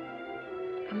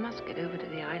 I must get over to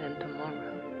the island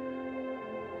tomorrow.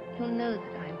 You'll know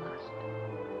that I must.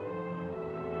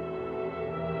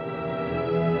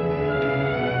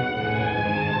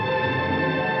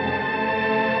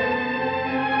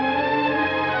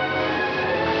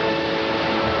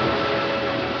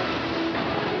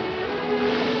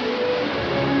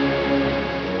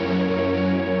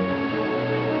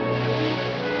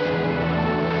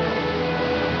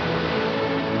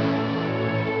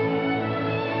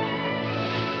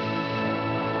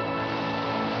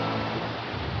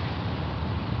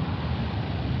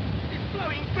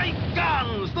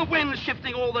 The wind's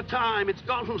shifting all the time. It's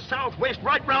gone from southwest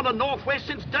right round to northwest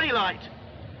since daylight.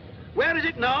 Where is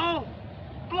it now?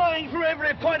 Blowing through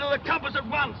every point of the compass at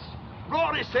once.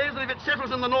 Rory says that if it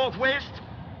settles in the northwest,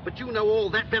 but you know all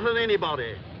that better than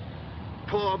anybody.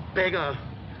 Poor beggar.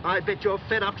 I bet you're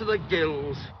fed up to the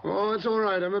gills. Oh, it's all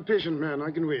right. I'm a patient man.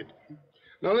 I can wait.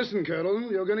 Now listen,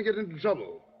 Colonel, you're going to get into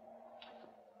trouble.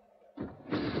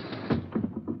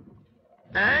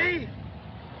 Eh?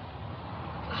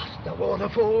 Blast the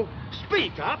waterfall.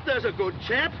 Speak up, there's a good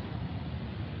chap.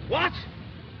 What?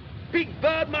 Big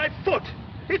bird, my foot.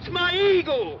 It's my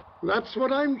eagle. That's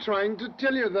what I'm trying to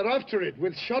tell you. They're after it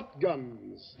with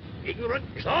shotguns. Ignorant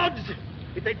clods.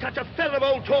 If they touch a feather of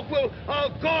old Torquil, I'll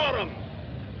gore 'em.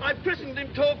 I've christened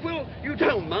him Torquil. You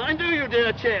don't mind, do you,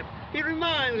 dear chap? He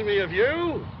reminds me of you.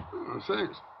 Oh,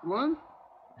 thanks. What?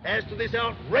 As to this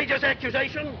outrageous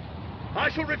accusation, I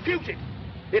shall refute it.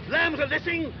 If lambs are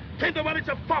listening, 10 to 1 it's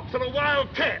a fox or a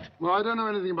wild cat. Well, I don't know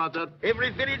anything about that. Every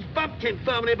village bumpkin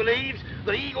firmly believes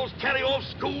that eagles carry off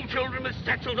school children with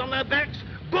satchels on their backs,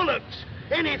 bullocks,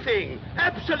 anything.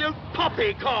 Absolute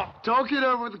poppycock. Talk it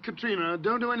over with Katrina.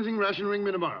 Don't do anything rash and ring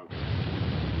me tomorrow.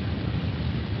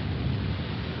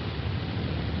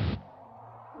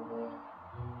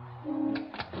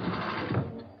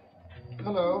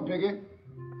 Hello, Piggy.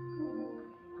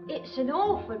 It's an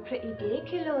awful pretty day,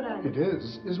 Kiloran. It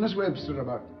is. Is Miss Webster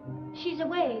about? She's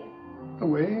away.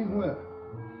 Away? Where?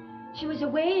 She was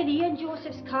away in Ian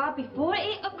Joseph's car before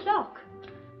 8 o'clock.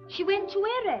 She went to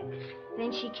Ermeric.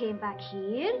 Then she came back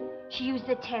here. She used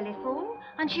the telephone,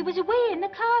 and she was away in the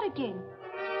car again.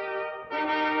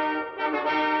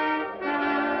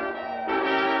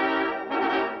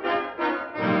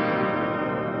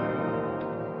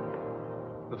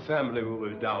 The family will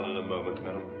be down in a moment,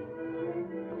 madam.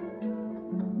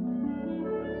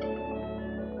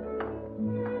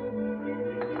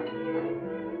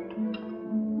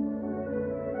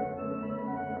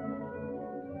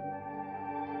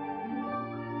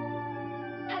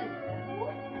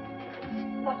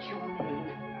 What's your name?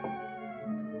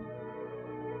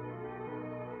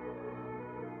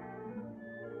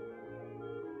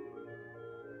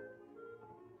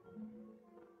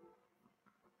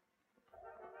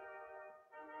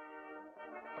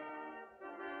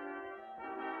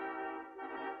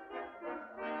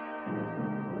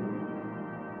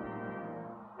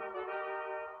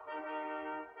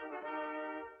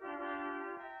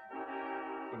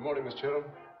 Good morning, Miss Cherham.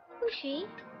 Who's she?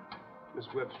 Miss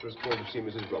Webster has called to see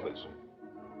Mrs. Robinson.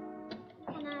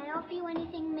 Can I offer you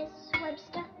anything, Miss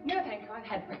Webster? No, thank you. I've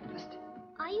had breakfast.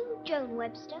 Are you Joan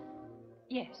Webster?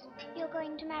 Yes. You're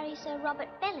going to marry Sir Robert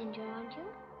Bellinger, aren't you?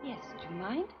 Yes. Do you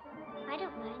mind? I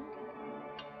don't mind.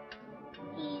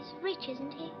 He's rich,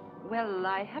 isn't he? Well,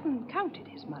 I haven't counted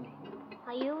his money.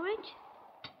 Are you rich?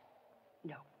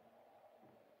 No.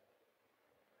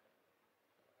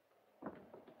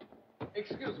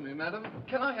 Excuse me, madam.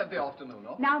 Can I have the afternoon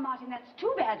off? Now, Martin, that's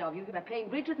too bad of you. You were playing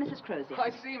bridge with Mrs. Crozier. I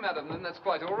see, madam. Then that's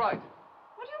quite all right.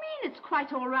 What do you mean it's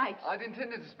quite all right? I'd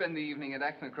intended to spend the evening at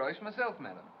Achnacoich myself,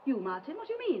 madam. You, Martin? What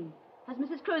do you mean? Has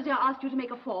Mrs. Crozier asked you to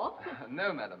make a fourth?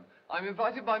 No, madam. I'm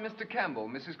invited by Mr. Campbell,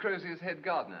 Mrs. Crozier's head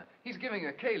gardener. He's giving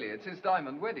a ceilidh. It's his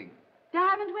diamond wedding.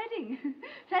 Diamond wedding.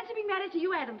 Fancy being married to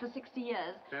you, Adam, for 60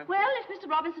 years. Yeah. Well, if Mr.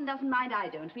 Robinson doesn't mind, I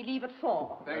don't. We leave at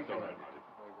 4. Thank you.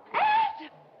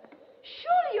 Adam!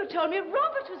 Surely you told me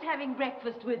Robert was having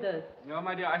breakfast with us. No,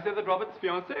 my dear, I said that Robert's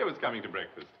fiancée was coming to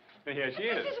breakfast. And here she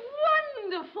is. This is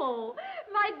wonderful.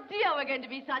 My dear, we're going to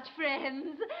be such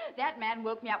friends. That man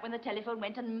woke me up when the telephone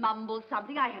went and mumbled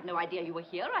something. I had no idea you were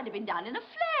here. I'd have been down in a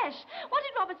flash. What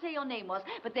did Robert say your name was?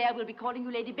 But there, we'll be calling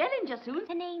you Lady Bellinger soon.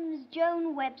 Her name's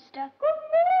Joan Webster. Good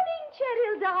morning,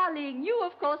 Cheryl, darling. You,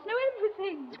 of course, know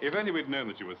everything. If only we'd known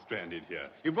that you were stranded here.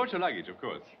 You brought your luggage, of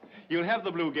course. You'll have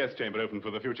the blue guest chamber open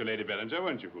for the future Lady Bellinger,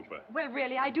 won't you, Hooper? Well,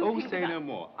 really, I do think say that... no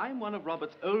more. I'm one of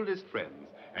Robert's oldest friends,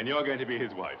 and you're going to be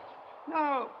his wife.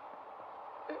 Now,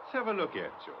 let's have a look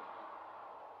at you.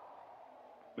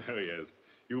 Oh, yes,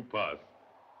 you pass.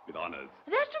 With honors.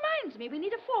 That reminds me, we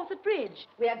need a fourth at bridge.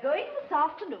 We are going this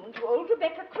afternoon to old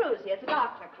Rebecca Crozier's at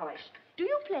Achnacoich. Do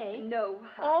you play? No.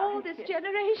 Oh, this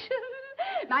generation.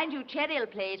 Mind you, Cheryl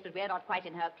plays, but we're not quite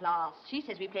in her class. She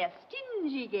says we play a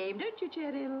stingy game, don't you,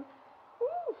 Cheryl?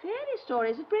 Ooh, fairy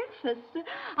stories at breakfast.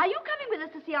 Are you coming with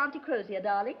us to see Auntie Crozier,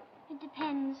 darling? It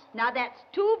depends. Now, that's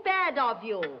too bad of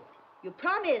you. You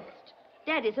promised.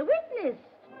 Daddy's a witness.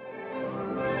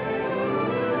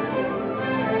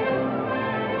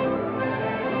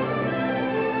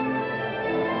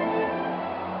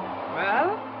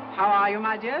 Well, how are you,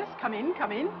 my dears? Come in,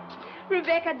 come in.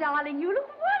 Rebecca, darling, you look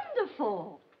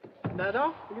wonderful.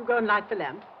 Murdo, will you go and light the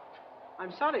lamp?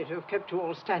 I'm sorry to have kept you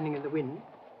all standing in the wind.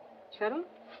 Cheryl?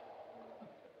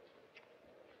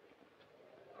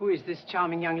 Who is this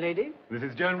charming young lady? This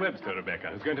is Joan Webster,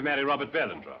 Rebecca, who's going to marry Robert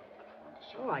Bellinger.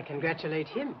 So I congratulate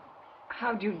him.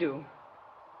 How do you do?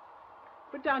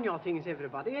 Put down your things,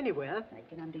 everybody, anywhere. Make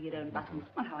it under your own buttons.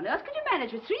 Well, how on earth could you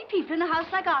manage with 3 people in a house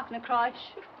like Arknacroich?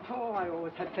 Oh, I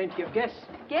always had plenty of guests.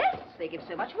 Guests? They give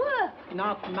so much work.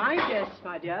 Not my guests,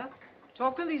 my dear.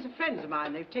 Torquil, these are friends of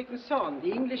mine. They've taken us on,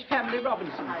 the English family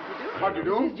Robinson. How do you do? How do you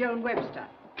do? This is Joan Webster.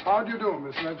 How do you do,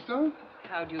 Miss Webster?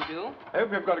 How do you do? I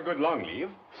hope you've got a good long leave.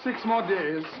 6 more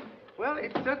days. Well,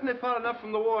 it's certainly far enough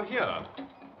from the war here.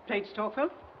 Plates, Torquil?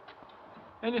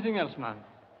 Anything else, ma'am?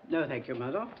 No, thank you,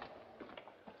 Mother.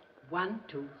 1,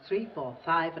 2, 3, 4,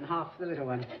 5, and half for the little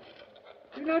one.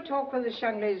 Do you know, Torquil, this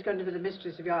young lady's going to be the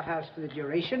mistress of your house for the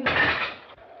duration?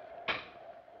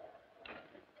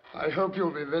 I hope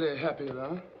you'll be very happy,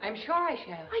 though. I'm sure I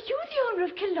shall. Are you the owner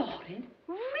of Kilorin?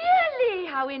 Really?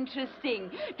 How interesting.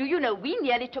 Do you know, we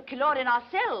nearly took Kilorin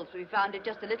ourselves. We found it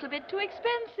just a little bit too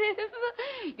expensive.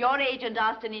 Your agent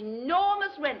asked an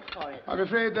enormous rent for it. I'm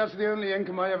afraid that's the only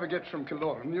income I ever get from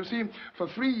Kilorin. You see, for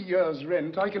 3 years'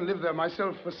 rent, I can live there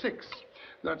myself for 6.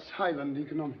 That's Highland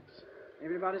economics.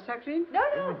 Everybody suckling?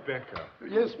 No. Rebecca.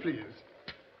 Yes, please.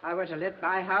 I were to let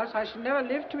my house, I should never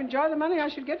live to enjoy the money I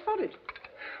should get for it.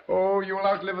 Oh, you'll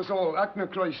outlive us all.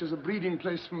 Arknacroich is a breeding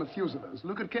place for Methuselahs.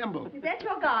 Look at Campbell. Is that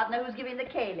your gardener who's giving the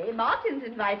Cayley? Martin's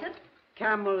invited.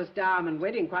 Campbell's diamond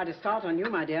wedding, quite a start on you,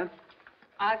 my dear.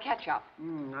 I'll catch up.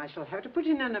 I shall have to put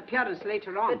in an appearance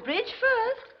later on. But bridge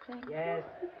first. Yes.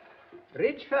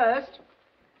 Bridge first.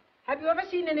 Have you ever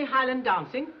seen any Highland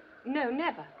dancing? No,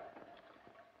 never.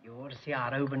 You ought to see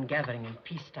our Oban gathering in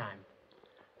peacetime.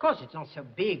 Of course, it's not so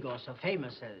big or so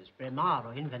famous as Braemar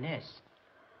or Inverness.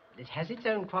 But it has its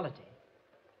own quality.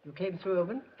 You came through,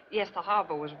 Oban? Yes, the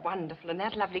harbour was wonderful, and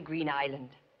that lovely green island.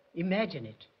 Imagine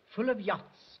it, full of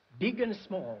yachts, big and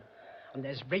small. And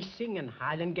there's racing and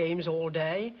Highland games all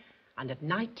day. And at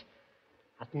night,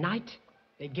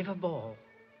 they give a ball.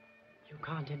 You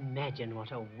can't imagine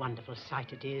what a wonderful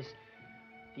sight it is.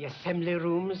 The assembly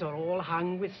rooms are all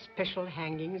hung with special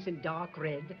hangings in dark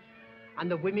red. And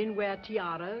the women wear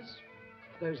tiaras,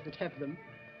 those that have them.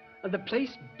 And the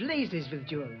place blazes with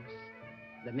jewels.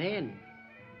 The men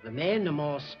are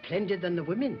more splendid than the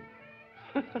women.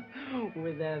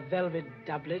 With their velvet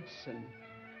doublets and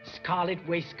scarlet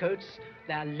waistcoats,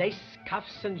 their lace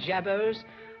cuffs and jabots,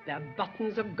 their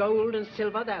buttons of gold and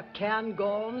silver, their cairn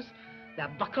gawns, their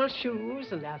buckled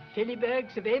shoes, and their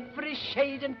filibergs of every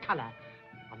shade and colour.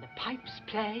 And the pipes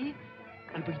play,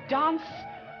 and we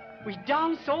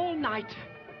dance all night.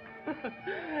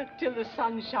 Till the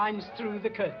sun shines through the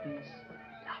curtains.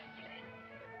 Lovely.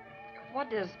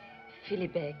 What does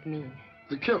filiberg mean?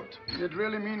 The kilt. It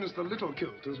really means the little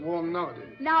kilt as worn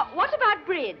nowadays. Now, what about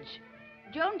bridge?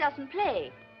 Joan doesn't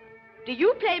play. Do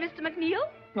you play, Mr. McNeil?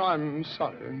 I'm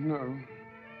sorry, no.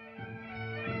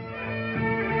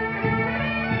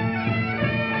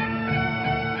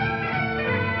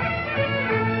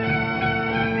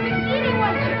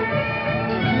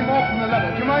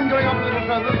 Do you mind going up a little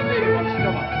further? The lady wants to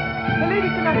come up. The lady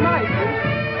can have my place.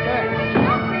 Thanks. Hang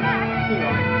on.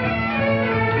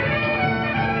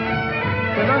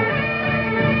 Better?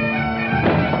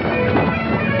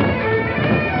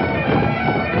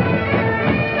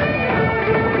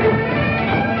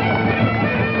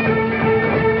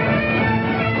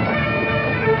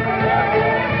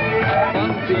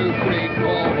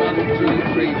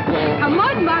 Come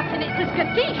on, Martin, it's a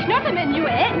Scottish, not a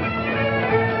minuet.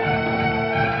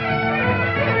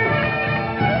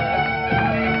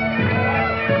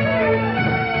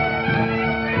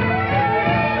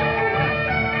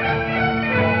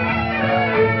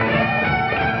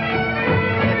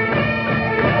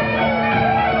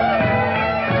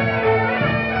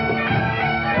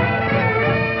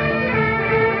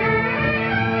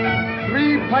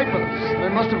 Pipers. They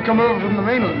must have come over from the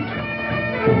mainland.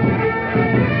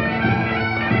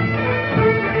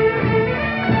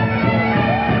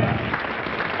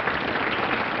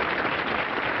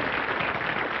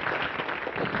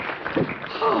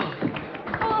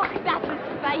 Oh, that was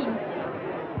fine.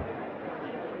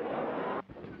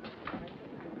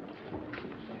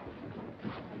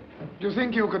 Do you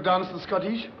think you could dance the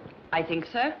Scottish? I think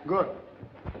so. Good.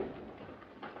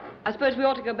 I suppose we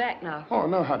ought to go back now. Oh,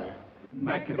 no hurry.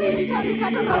 Maccabee,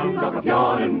 round dog of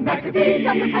yawning. Maccabee,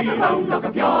 round dog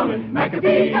of yawning.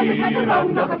 Maccabee,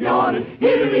 round dog of yawning.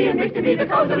 Hillary and Victory, the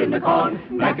cows are in the corn.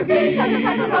 Maccabee,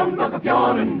 round dog of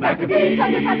yawning. Maccabee,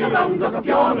 round dog of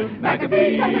yawning.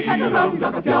 Maccabee, round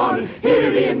dog of yawning.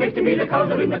 Hillary and Victory, the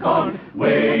cows are in the corn.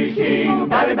 Wishing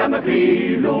Ballybama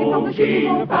Cree, low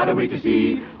sheen, far away to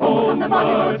sea. Home the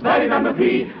birds, Ballybama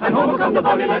Cree, and home will come the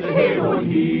bonny lads of here, oh,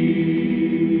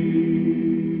 he.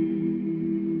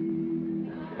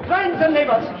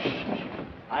 neighbours.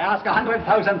 I ask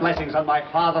 100,000 blessings on my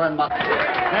father and mother. They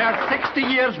are 60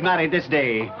 years married this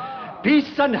day.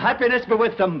 Peace and happiness be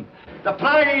with them. The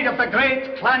pride of the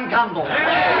great Clan Campbell.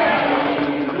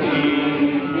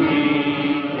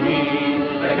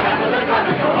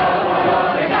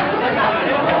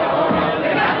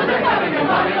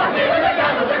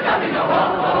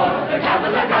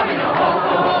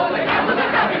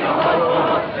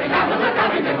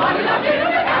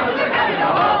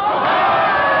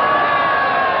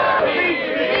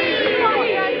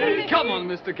 Come on,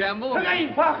 Mr. Campbell.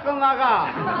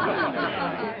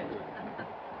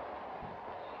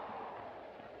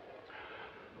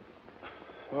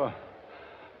 Oh.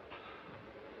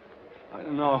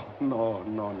 No.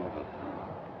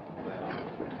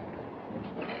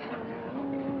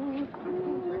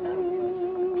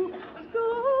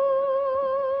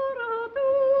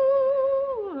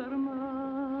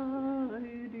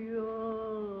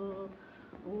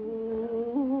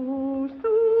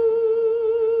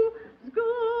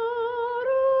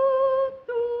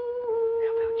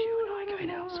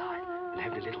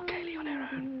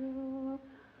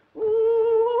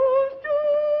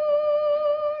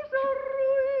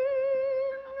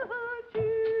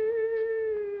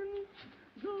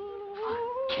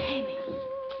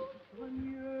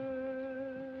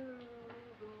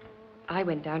 I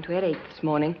went down to Erwin this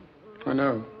morning. I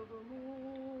know.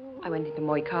 I went into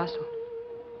Moy Castle.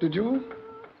 Did you?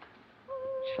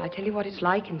 Shall I tell you what it's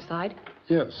like inside?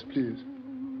 Yes, please.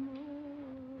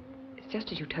 It's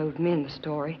just as you told me in the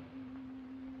story.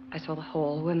 I saw the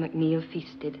hall where MacNeil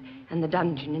feasted and the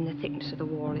dungeon in the thickness of the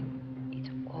wall. It's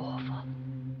awful.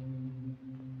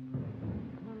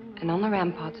 And on the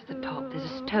ramparts at the top, there's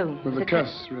a stone. With a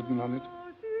curse written on it.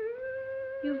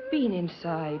 You've been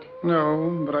inside.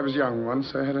 No, but I was young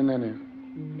once. I had a nanny.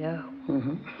 No.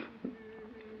 Mm-hmm.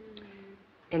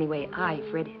 Anyway,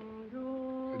 I've read it.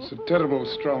 It's a terrible,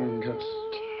 strong curse.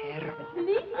 Terrible.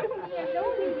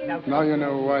 Now you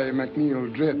know why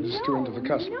MacNeil dreads to enter the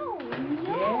castle.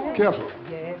 Careful.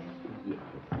 Yes.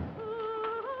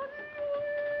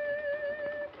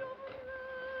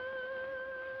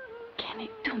 Kenny,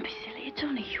 don't be silly. It's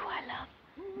only you I love.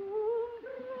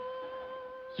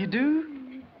 You do?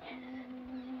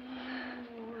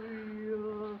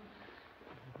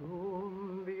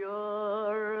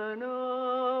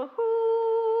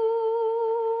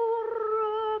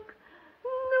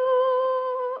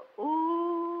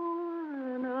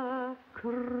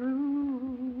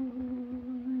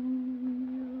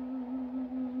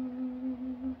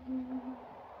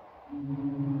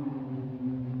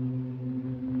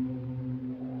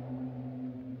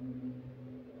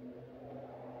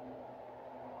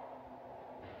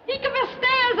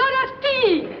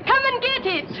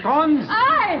 Scones?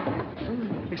 Aye.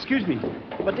 Excuse me,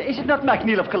 but is it not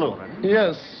MacNeil of Killeoran?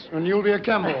 Yes, and you'll be a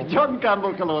Campbell. John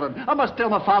Campbell Killeoran. I must tell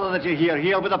my father that you're here.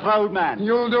 He'll be the proud man.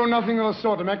 You'll do nothing of the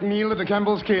sort of MacNeil at the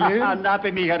Campbell's Cayley.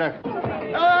 Nappy me, Hedda.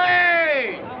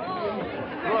 Hey!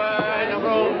 When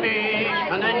roll me,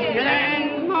 and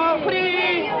then more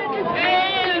free,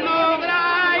 and more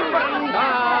dry from the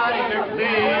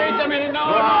Wait a minute, no,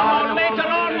 later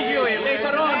on, Huey,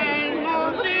 later on.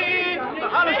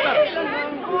 Alistair,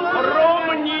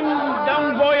 Roman in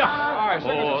down boy.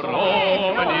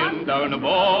 Roman in down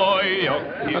boy.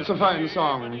 That's a fine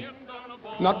song.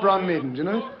 Not Brown Maiden, do you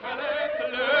know?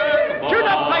 Tune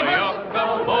up, pipers.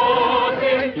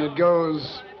 It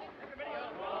goes,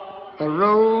 a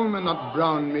Rome and not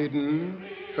Brown Maiden,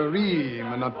 a ream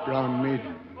and not Brown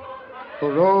Maiden. Oh,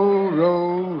 row,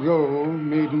 row, row,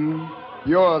 maiden,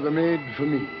 you're the maid for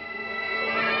me.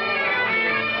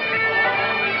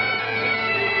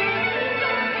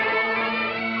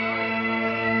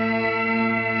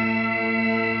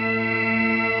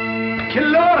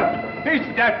 Killeoran, is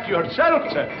that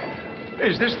yourself, sir?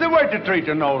 Is this the way to treat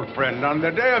an old friend on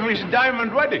the day of his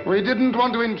diamond wedding? We didn't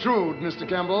want to intrude, Mr.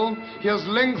 Campbell. Here's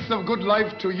length of good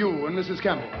life to you and Mrs.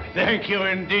 Campbell. Thank you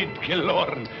indeed,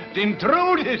 Killeoran. To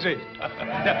intrude, is it?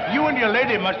 You and your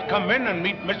lady must come in and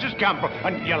meet Mrs. Campbell,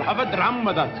 and you'll have a dram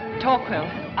with us. Torquil,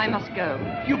 I must go.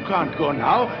 You can't go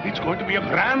now. It's going to be a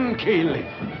grand Cayley.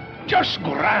 Just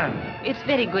grand. It's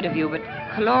very good of you, but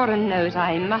Killeoran knows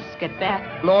I must get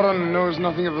back. Lauren knows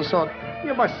nothing of the sort.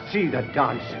 You must see the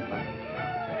dancing.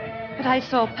 But I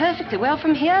saw perfectly well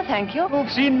from here, thank you.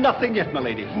 We've seen nothing yet, my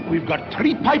lady. We've got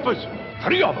 3 pipers.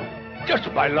 3 of them.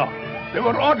 Just by luck. They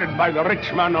were ordered by the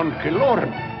rich man on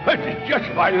Killeoran. But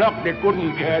just by luck they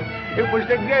couldn't get. It was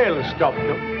the gale stopped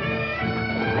them.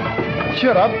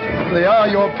 Cheer up. They are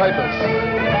your pipers.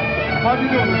 How do you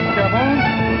do, Mr.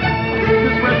 Campbell?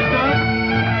 Miss Webster?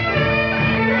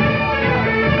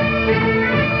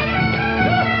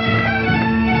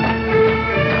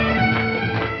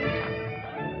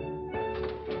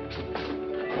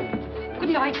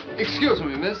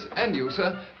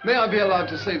 sir, may I be allowed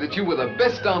to say that you were the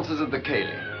best dancers at the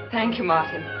Ceilidh? Thank you,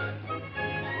 Martin.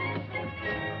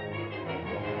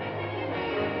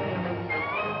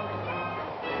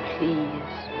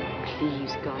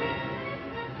 Please, God.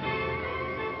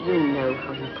 You know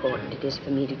how important it is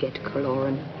for me to get to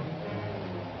Kaloran.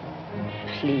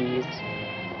 Please.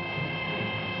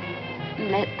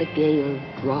 Let the gale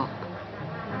drop.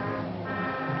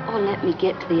 Or let me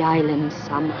get to the island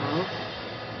somehow.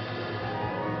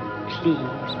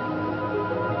 Please.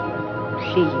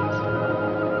 Please.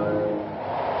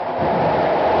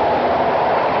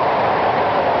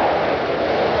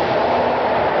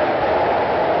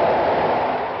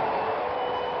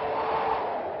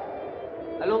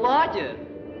 Hallo Maatje,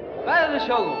 bij de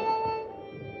show.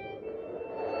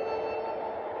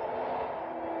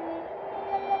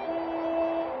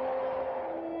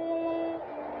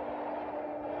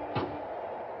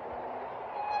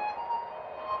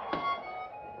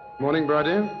 Morning,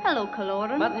 Bridie. Hello,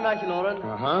 Kaloran. Martin, my Kaloran.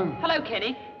 Uh-huh. Hello,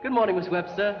 Kenny. Good morning, Miss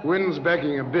Webster. Wind's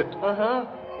backing a bit. Uh-huh.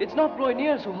 It's not blowing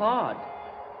near so hard.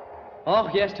 Oh,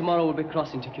 yes, tomorrow we'll be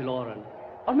crossing to Kaloran.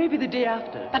 Or maybe the day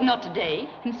after. But not today.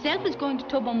 Himself is going to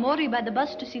Tobermory by the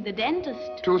bus to see the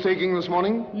dentist. Toothacheing this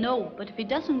morning? No, but if he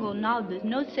doesn't go now, there's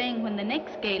no saying when the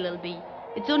next gale will be.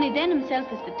 It's only then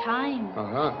himself is the time.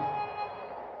 Uh-huh.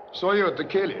 Saw you at the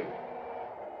Ceilidh.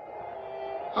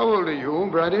 How old are you,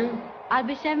 Bridie? I'll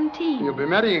be 17. You'll be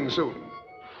marrying soon.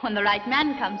 When the right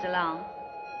man comes along.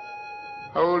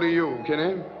 How old are you,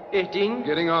 Kenny? 18.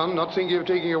 Getting on, not thinking of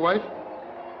taking a wife?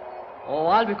 Oh,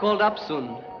 I'll be called up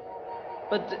soon.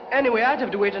 But anyway, I'd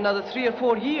have to wait another 3 or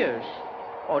 4 years.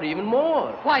 Or even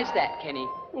more. Why's that, Kenny?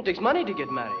 It takes money to get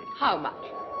married. How much?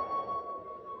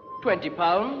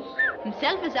 £20.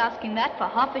 Himself is asking that for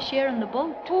half a share in the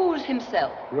boat. Who's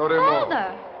himself?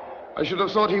 Father. I should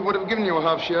have thought he would have given you a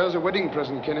half share as a wedding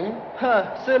present, Kenny.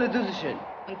 Söyle düzüşün.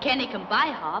 And Kenny can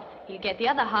buy half. He'll get the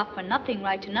other half for nothing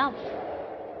right enough.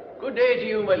 Good day to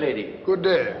you, my lady. Good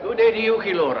day. Good day to you,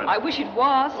 Kaloran. I wish it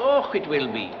was. Oh, it will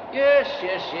be. Yes,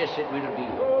 it will be.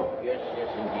 Oh, yes,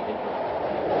 indeed it will.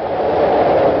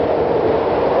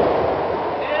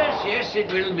 Yes,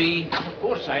 it will be. Of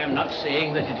course, I am not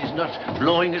saying that it is not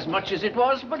blowing as much as it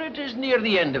was, but it is near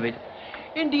the end of it.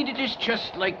 Indeed, it is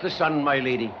just like the sun, my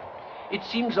lady. It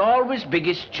seems always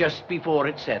biggest just before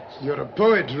it sets. You're a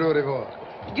poet, Rodivor.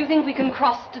 Do you think we can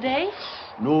cross today?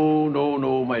 No,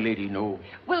 my lady, no.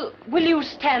 Well, will you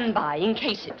stand by in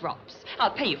case it drops?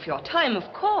 I'll pay you for your time,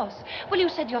 of course. Well, you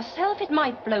said yourself it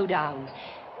might blow down.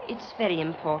 It's very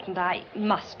important. I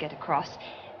must get across.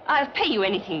 I'll pay you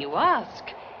anything you ask.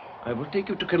 I will take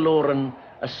you to Kaloran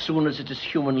as soon as it is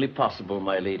humanly possible,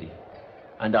 my lady.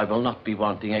 And I will not be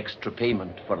wanting extra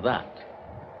payment for that.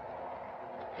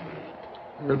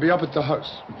 We'll be up at the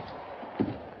house.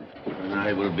 And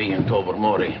I will be in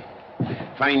Tobermory.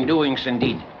 Fine doings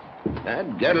indeed.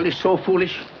 That girl is so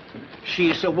foolish. She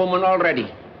is a woman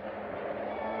already.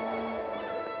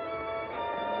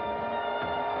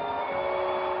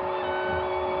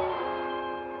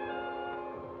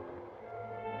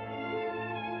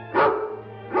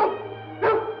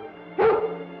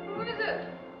 Who is it?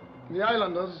 The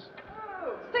islanders.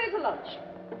 Oh, stay to lunch.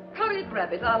 Curried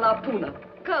rabbit a la Puna.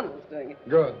 Colonel's doing it.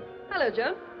 Good. Hello,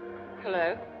 Joan.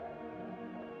 Hello.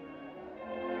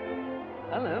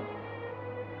 Hello.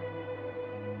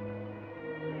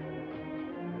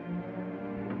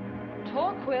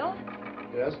 Talk, Will.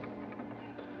 Yes?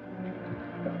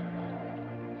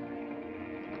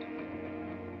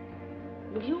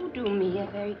 Will you do me a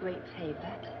very great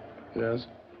favor? Yes.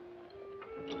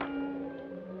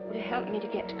 Would it help me to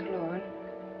get to Kaloran?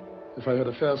 If I had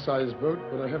a fair-sized boat,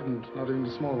 but I haven't, not even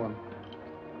a small one.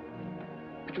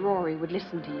 But Rory would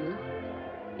listen to you.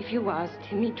 If you asked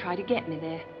him, he'd try to get me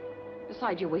there.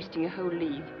 Besides, you're wasting your whole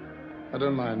leave. I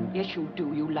don't mind. Yes, you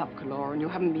do. You love Kaloran. You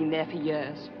haven't been there for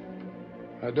years.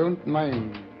 I don't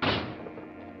mind.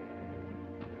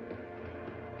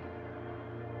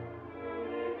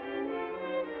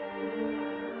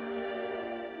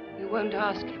 You won't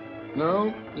ask him.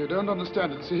 No, you don't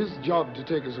understand. It's his job to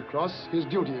take us across. His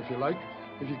duty, if you like.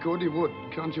 If he could, he would.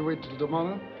 Can't you wait till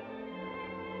tomorrow?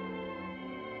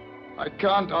 I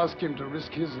can't ask him to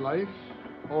risk his life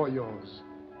or yours.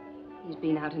 He's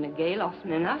been out in a gale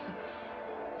often enough.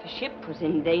 If a ship was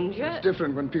in danger... It's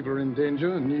different when people are in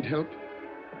danger and need help.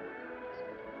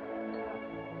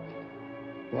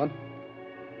 What?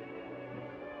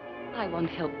 I want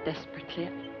help desperately.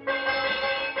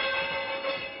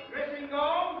 Dressing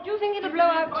Do you think it'll blow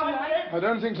out tonight? I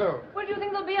don't think so. Well, do you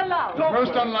think they'll be allowed?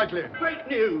 Most unlikely. Great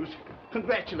news.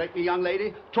 Congratulate me, young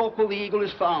lady. Torquil the eagle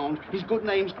is found. His good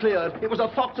name's cleared. It was a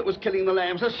fox that was killing the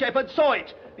lambs. The shepherd saw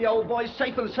it. The old boy's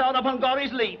safe and sound up on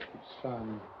Gorry's Leap.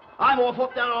 Son. I'm off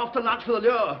up there after lunch for the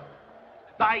lure.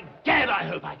 By gad, I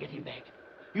hope I get him back.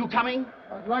 You coming?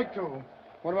 I'd like to.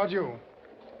 What about you?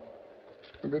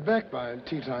 We'll be back by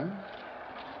tea time.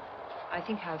 I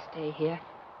think I'll stay here.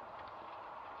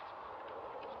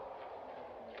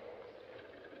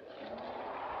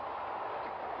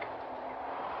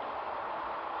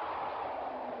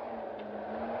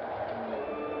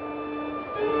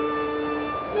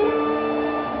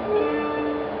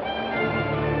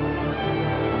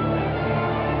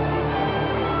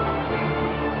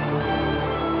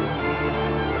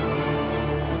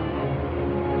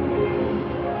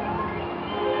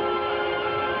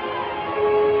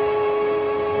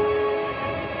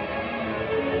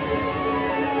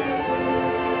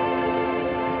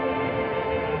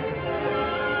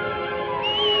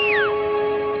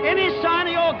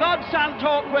 Godson,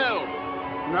 Torquil?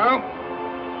 No.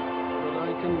 But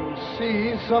I can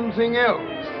see something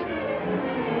else.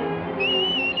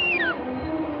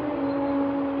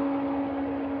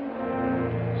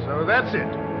 So that's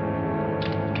it.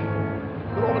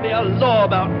 There ought to be a law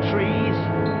about trees.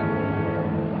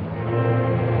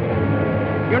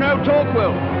 You know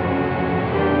Torquil?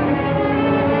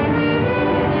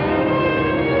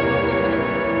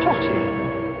 Potty.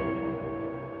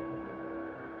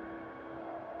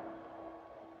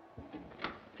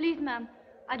 Please, ma'am,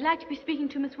 I'd like to be speaking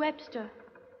to Miss Webster.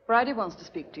 Bridie wants to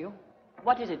speak to you.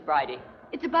 What is it, Bridie?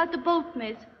 It's about the boat,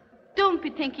 miss. Don't be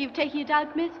thinking of taking it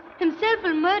out, miss. Himself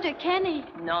will murder Kenny.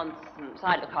 Nonsense.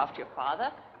 I look after your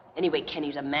father. Anyway,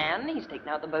 Kenny's a man. He's taken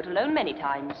out the boat alone many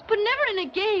times. But never in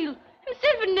a gale.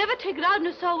 Himself would never take it out in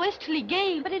a southwesterly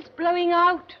gale. But it's blowing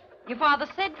out. Your father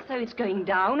said so. It's going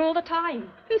down all the time.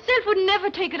 Himself would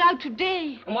never take it out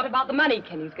today. And what about the money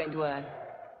Kenny's going to earn?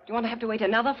 Do you want to have to wait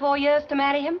another 4 years to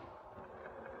marry him?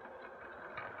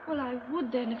 Well, I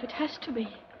would then if it has to be.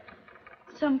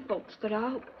 Some folks there are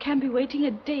who can be waiting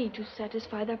a day to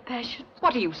satisfy their passions.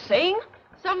 What are you saying?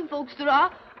 Some folks there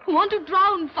are who want to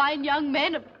drown fine young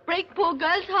men and break poor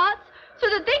girls' hearts so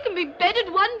that they can be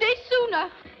bedded one day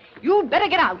sooner. You'd better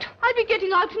get out. I'll be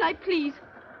getting out tonight, please.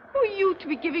 Who are you to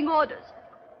be giving orders?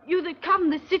 You that come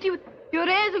in the city with your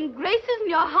airs and graces and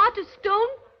your heart of stone?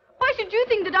 Why should you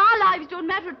think that our lives don't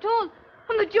matter at all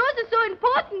and that yours are so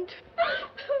important?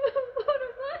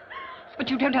 But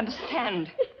you don't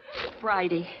understand.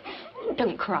 Bridie,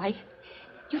 don't cry.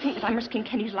 You think that I'm risking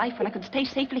Kenny's life when I could stay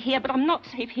safely here, but I'm not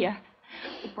safe here.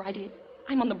 Oh, Bridie,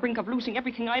 I'm on the brink of losing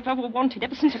everything I've ever wanted,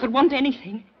 ever since I could want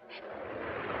anything.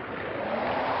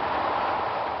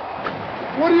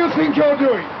 What do you think you're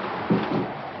doing?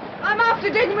 I'm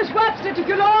after taking Miss Webster to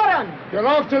Kiloran. You're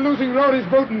after losing Rory's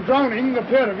boat and drowning, the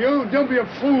pair of you. Don't be a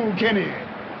fool, Kenny.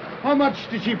 How much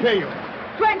did she pay you?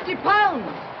 £20.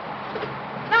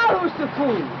 Now who's the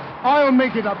fool? I'll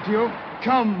make it up to you.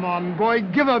 Come on, boy.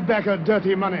 Give her back her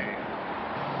dirty money.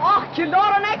 Oh,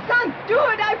 Kiloran, I can't do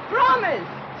it. I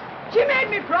promised. She made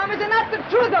me promise, and that's the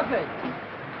truth of it.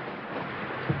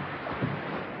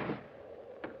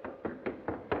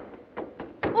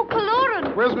 Oh,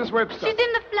 Kiloran. Where's Miss Webster? She's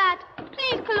in the flat.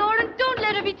 Please, Kiloran, don't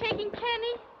let her be taking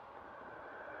Kenny.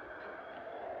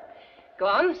 Go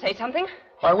on, say something.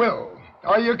 I will.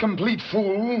 Are you a complete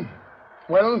fool?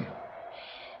 Well?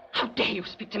 How dare you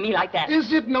speak to me like that?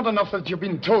 Is it not enough that you've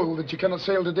been told that you cannot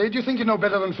sail today? Do you think you know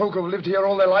better than folk who have lived here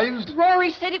all their lives?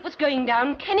 Rory said it was going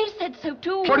down. Kenny said so,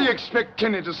 too. What do you expect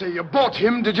Kenny to say? You bought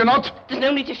him, did you not? There's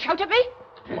no need to shout at me.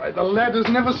 Why, the lad has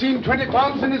never seen 20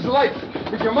 pounds in his life.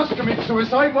 If you must commit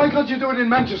suicide, why can't you do it in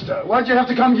Manchester? Why'd you have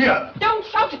to come here? Don't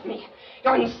shout at me.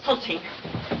 You're insulting.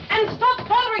 And stop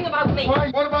bothering about me.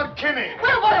 Why, what about Kenny?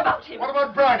 Well, what about him? What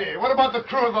about Bridie? What about the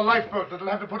crew of the lifeboat that'll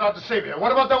have to put out to save you?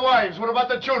 What about their wives? What about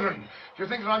their children? Do you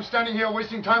think that I'm standing here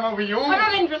wasting time over you? I'm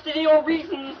not interested in your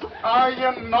reasons. Are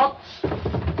you not?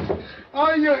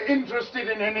 Are you interested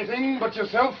in anything but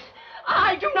yourself?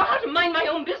 I do know how to mind my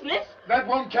own business. That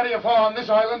won't carry you far on this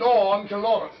island or on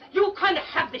Kiloran. You can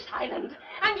have this island,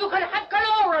 and you can have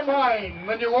Kiloran. Fine,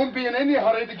 then you won't be in any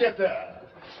hurry to get there.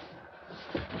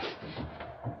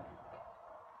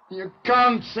 You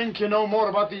can't think you know more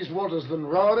about these waters than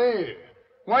Rory.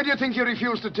 Why do you think he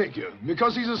refused to take you?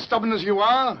 Because he's as stubborn as you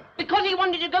are? Because he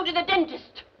wanted to go to the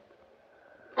dentist.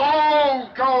 Oh,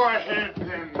 go ahead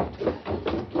then.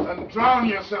 And drown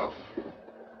yourself.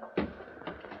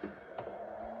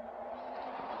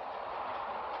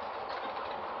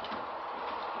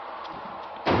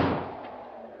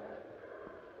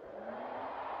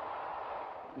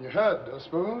 You heard, I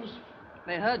suppose?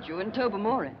 They heard you in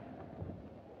Tobermory.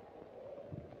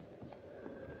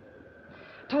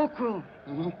 Torquil.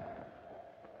 Mm-hmm.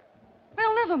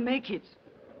 They'll never make it.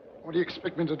 What do you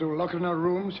expect me to do? Lock her in her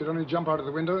room? She'd only jump out of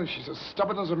the window. She's as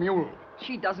stubborn as a mule.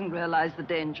 She doesn't realize the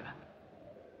danger.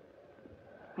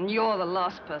 And you're the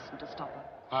last person to stop her.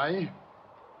 I?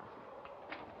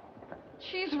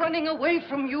 She's running away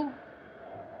from you.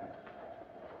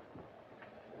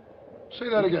 Say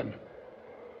that again.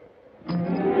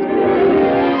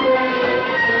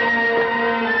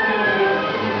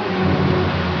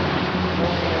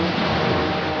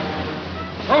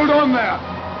 Hold on there!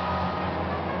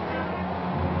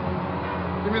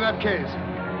 Give me that case.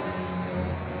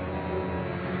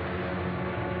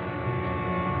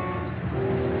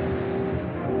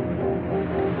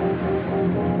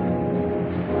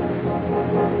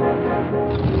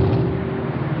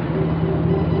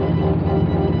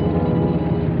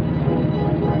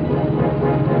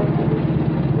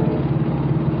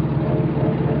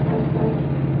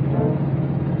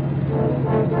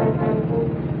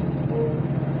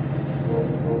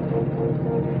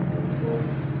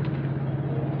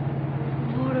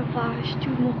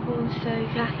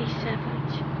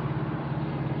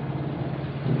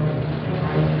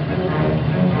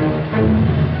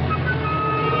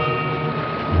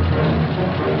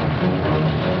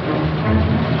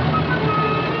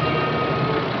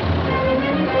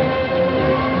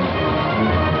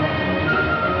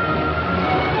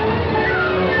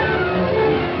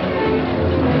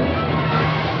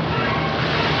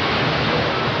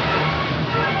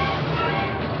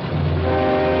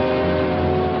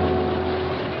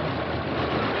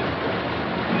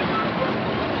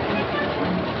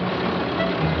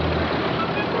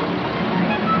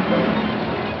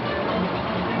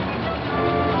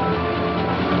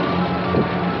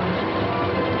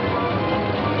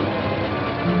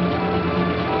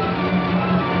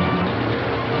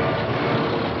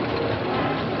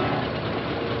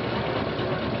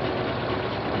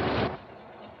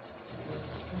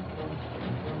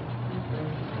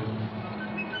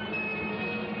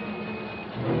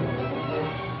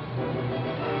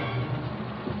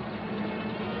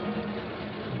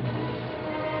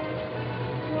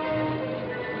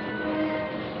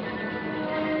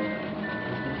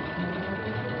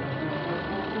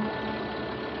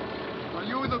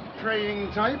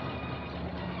 Praying type?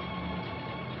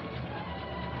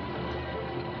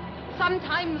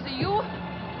 Sometimes you.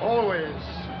 Always.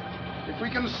 If we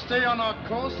can stay on our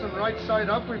course and right side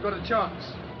up, we've got a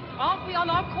chance. Aren't we on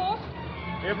our course?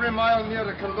 Every mile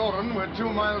nearer Killoran, we're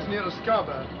 2 miles nearer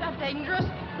Scarborough. Is that dangerous?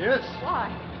 Yes. Why?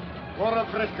 Water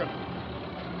Fresca.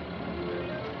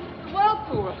 The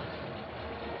whirlpool.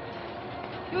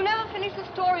 You never finished the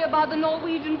story about the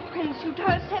Norwegian prince who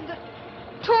said that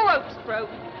 2 ropes broke.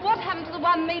 What happened to the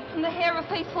one made from the hair of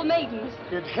faithful maidens?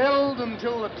 It held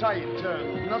until the tide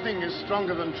turned. Nothing is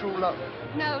stronger than true love.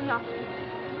 No, nothing.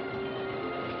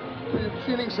 Are you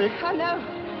feeling sick? Oh, no.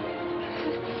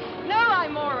 No,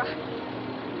 I'm all right.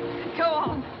 Go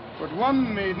on. But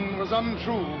one maiden was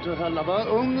untrue to her lover,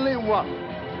 only one.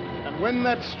 And when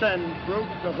that strand broke,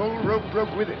 the whole rope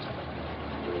broke with it.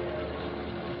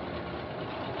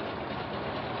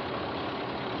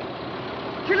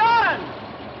 Killoran!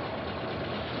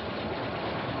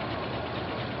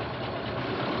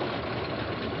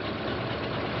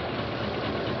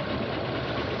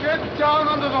 Get down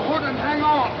under the hood and hang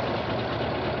on.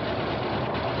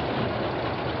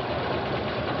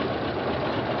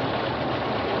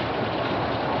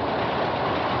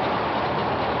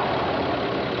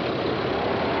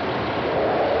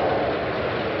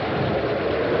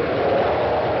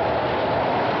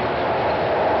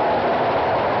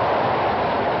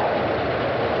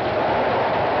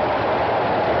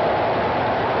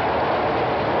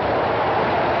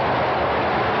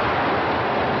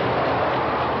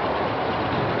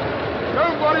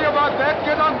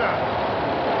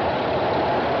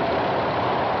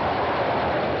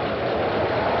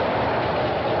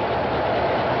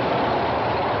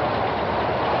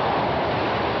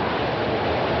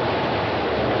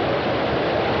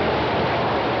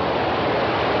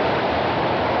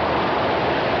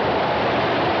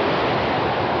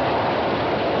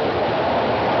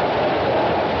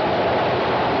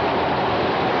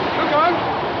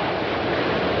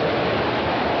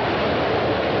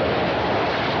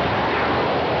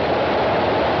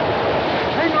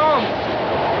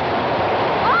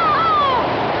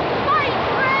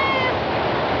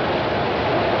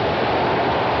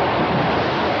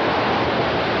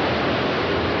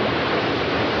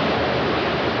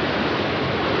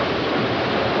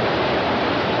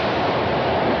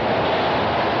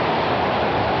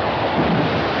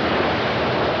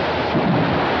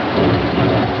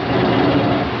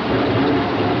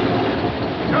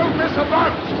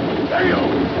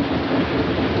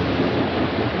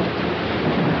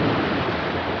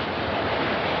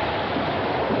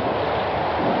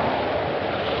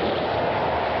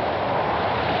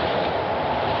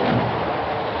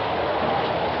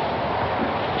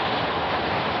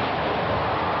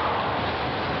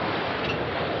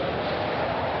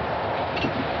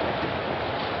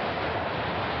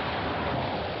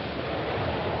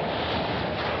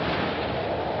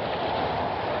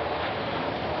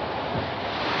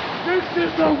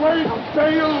 is the way to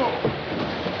sail!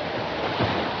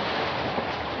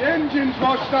 The engine's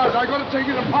washed out. I gotta take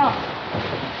it apart.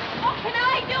 What can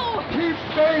I do? Keep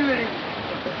sailing.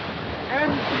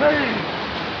 And sail.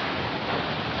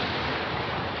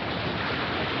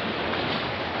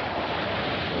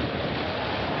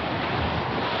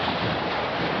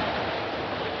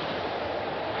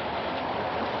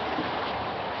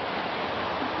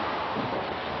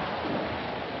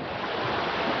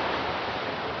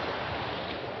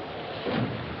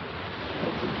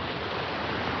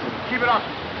 Keep it up.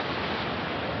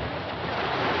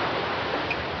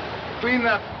 Clean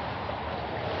that.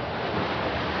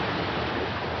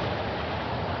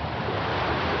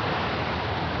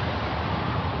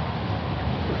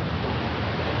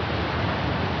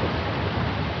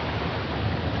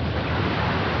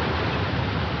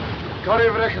 Carry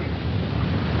of reckon.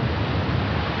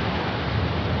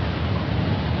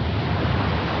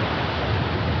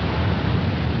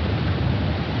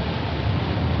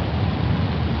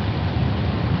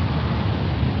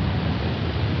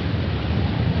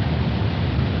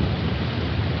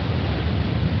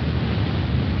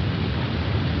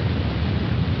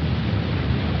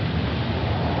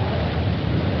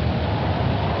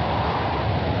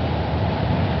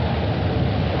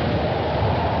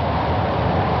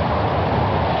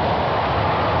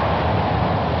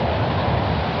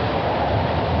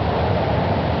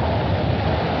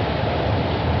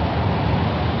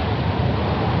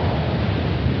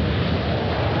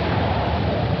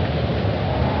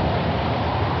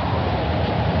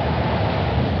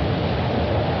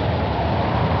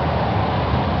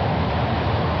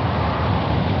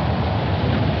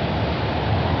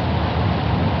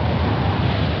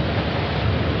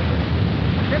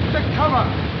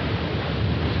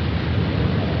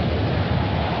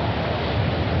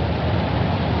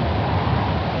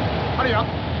 Hurry up.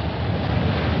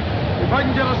 If I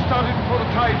can get us started before the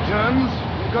tide turns,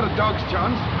 we've got a dog's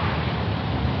chance.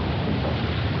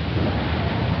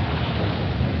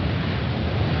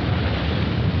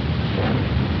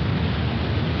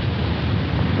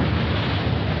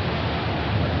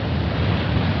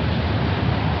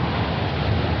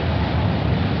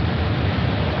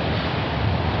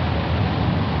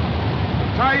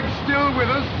 The tide's still with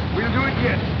us. We'll do it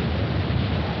yet.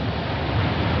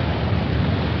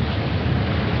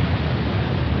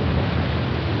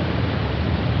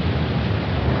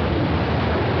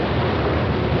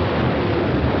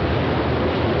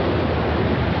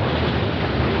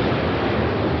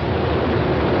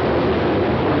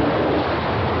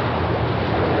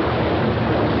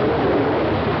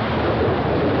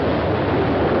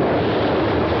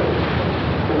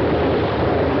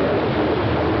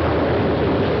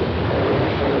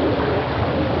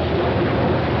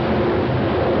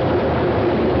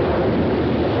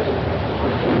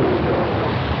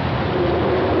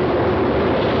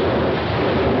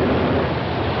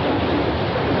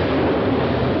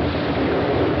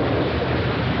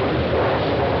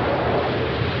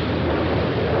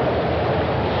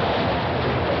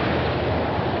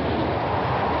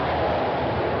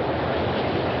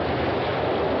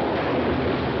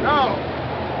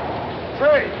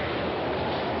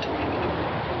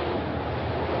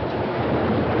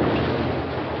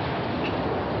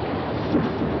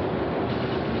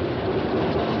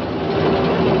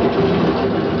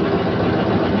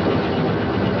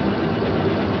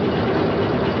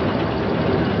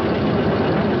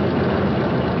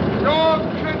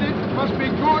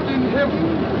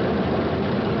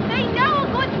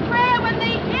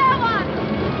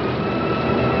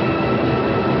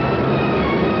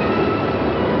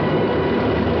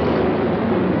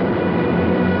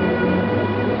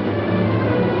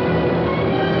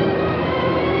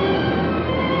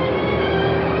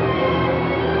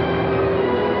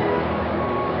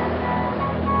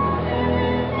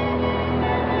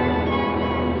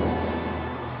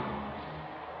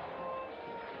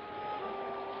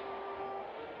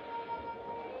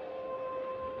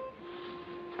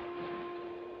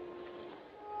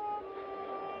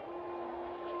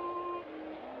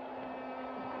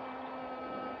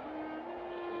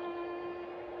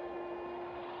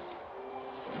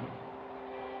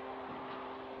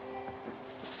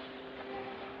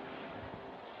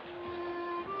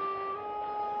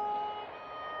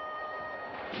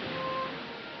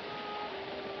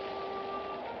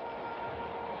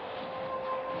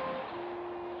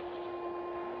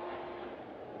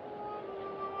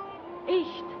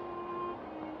 Echt?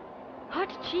 Hat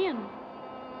Chien.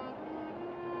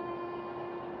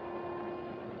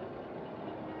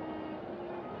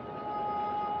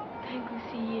 Tengo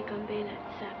si gambela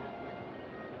sabbat.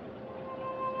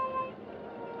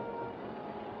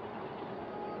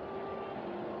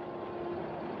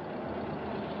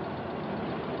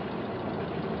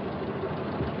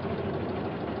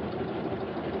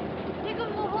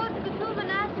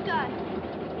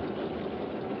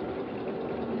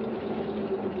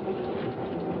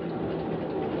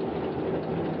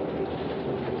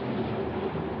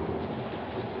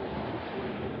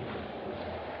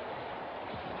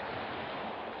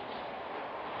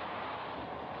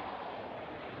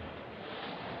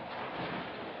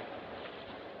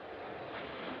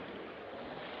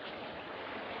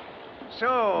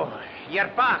 So, you're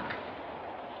back.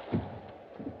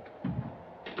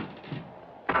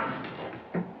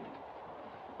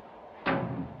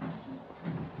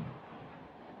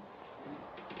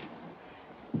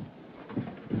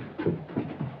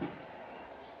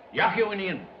 Yak you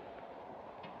in.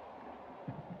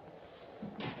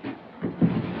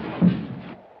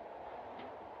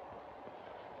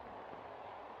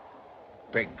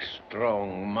 Big,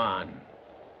 strong man.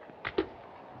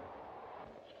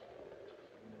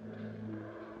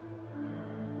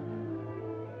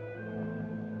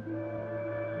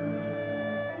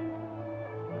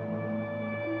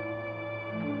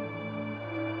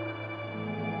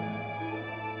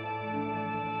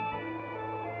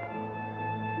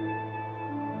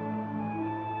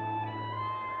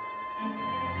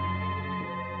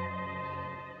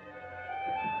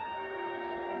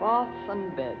 Bath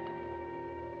and bed.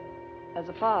 There's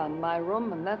a fire in my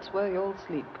room, and that's where you'll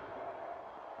sleep.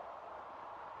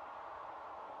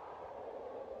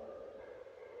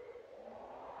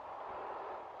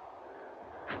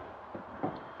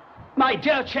 My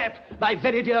dear chap, my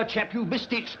very dear chap, you've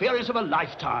missed the experience of a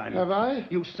lifetime. Have I?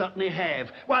 You certainly have.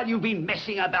 While you've been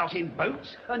messing about in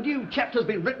boats, a new chapter's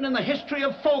been written in the history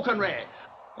of falconry.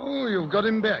 Oh, you've got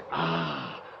him back.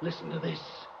 Ah, listen to this.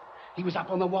 He was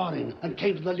up on the warren and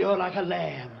came to the lure like a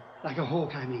lamb. Like a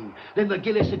hawk, I mean. Then the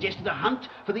gilly suggested a hunt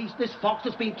for this fox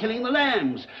that's been killing the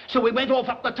lambs. So we went off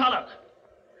up the Tulloch.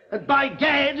 And by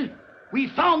gad, we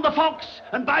found the fox,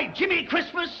 and by Jimmy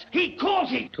Christmas, he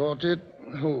caught it. Caught it?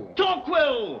 Who?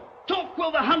 Torquil!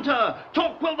 Torquil the hunter!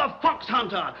 Torquil the fox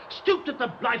hunter! Stooped at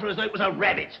the blighter as though it was a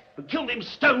rabbit, and killed him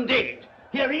stone dead.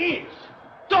 Here he is.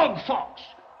 Dog fox.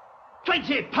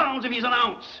 20 pounds if he's an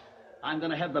ounce. I'm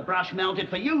going to have the brush mounted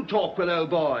for you, Torquil,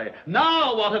 old boy.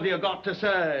 Now what have you got to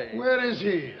say? Where is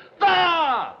he?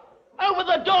 There! Over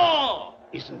the door!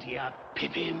 Isn't he a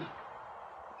pippin?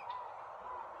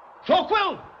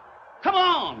 Torquil! Come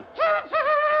on!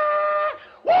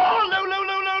 Whoa! Low, low,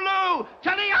 low, low, low!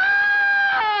 Teddy!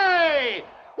 Aye!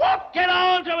 What? Get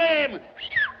on to him!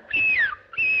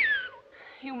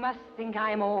 You must think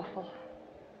I'm awful.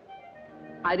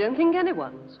 I don't think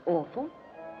anyone's awful.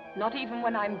 Not even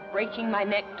when I'm breaking my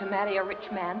neck to marry a rich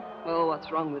man. Well,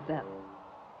 what's wrong with that?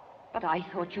 But I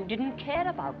thought you didn't care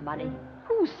about money.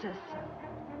 Who says so?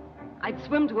 I'd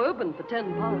swim to Oban for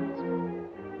 10 pounds.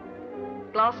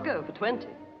 Glasgow for 20.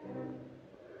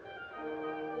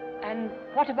 And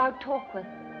what about Torquil?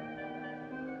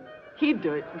 He'd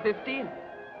do it for 15.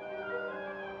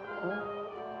 Oh.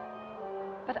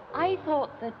 But I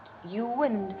thought that you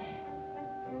and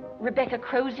Rebecca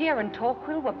Crozier and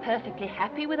Torquil were perfectly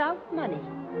happy without money.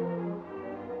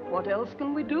 What else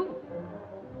can we do?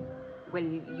 Well,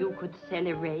 you could sell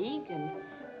a rag, and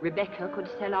Rebecca could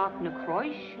sell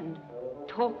Ardnacroish, and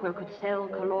Torquil could sell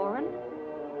Coloran.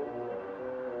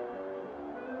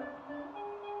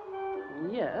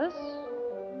 Yes.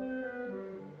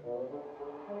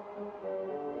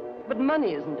 But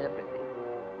money isn't everything.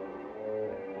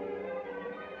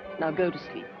 Now go to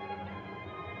sleep.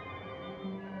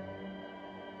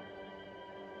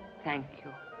 Thank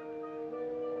you.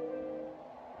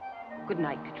 Good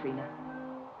night, Katrina.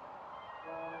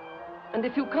 And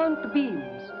if you count the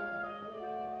beams,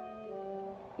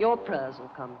 your prayers will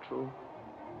come true.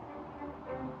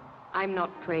 I'm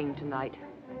not praying tonight.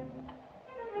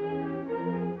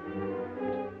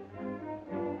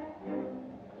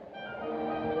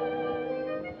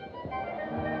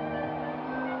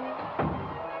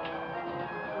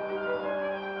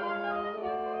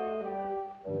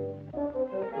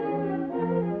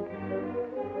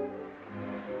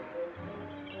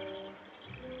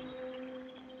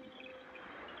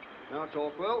 Now,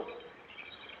 Torquil,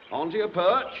 onto your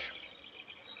perch.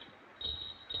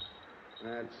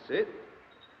 That's it.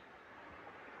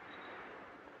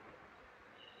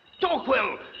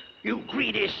 Torquil, you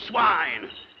greedy swine!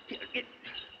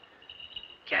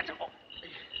 Get off.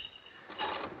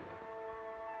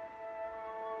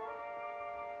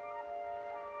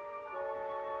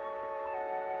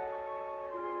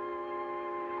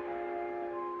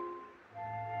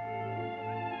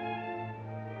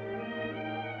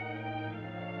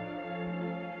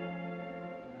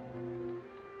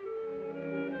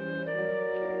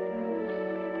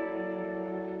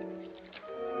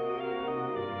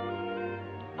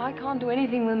 I can't do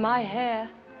anything with my hair.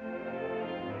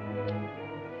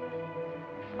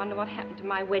 Wonder what happened to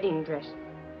my wedding dress.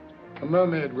 A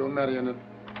mermaid will marry in it.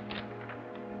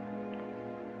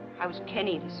 How's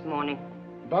Kenny this morning?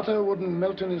 Butter wouldn't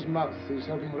melt in his mouth. He's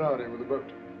helping Rory with the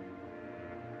boat.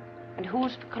 And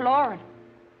who's for Coloran?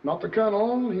 Not the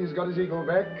colonel. He's got his ego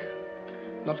back.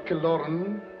 Not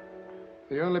Kiloran.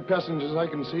 The only passengers I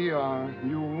can see are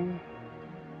you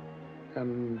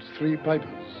and 3 pipers.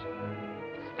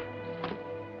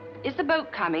 Is the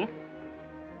boat coming?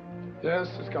 Yes,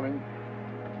 it's coming.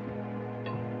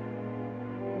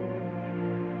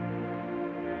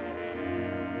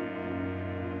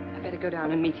 I better go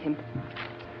down and meet him.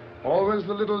 Always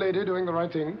the little lady doing the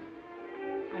right thing.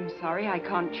 I'm sorry, I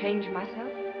can't change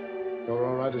myself. You're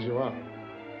all right as you are.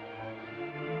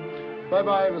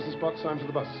 Bye-bye, Mrs. Potts. I'm for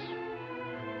the bus.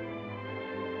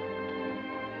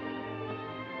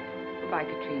 Goodbye,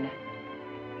 Katrina.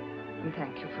 And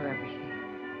thank you for everything.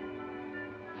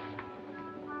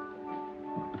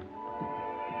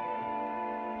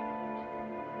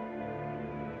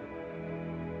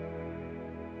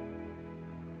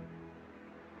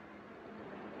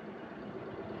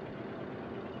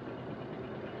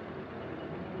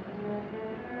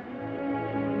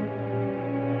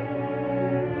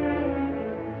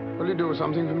 Will you do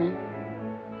something for me?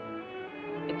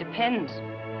 It depends.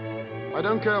 I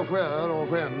don't care where or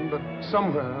when, but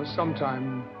somewhere,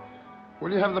 sometime, will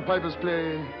you have the pipers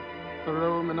play the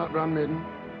role in Not Brown Maiden?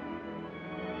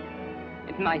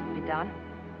 It might be done.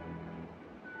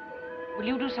 Will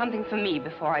you do something for me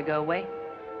before I go away?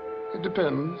 It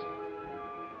depends.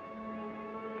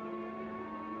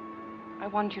 I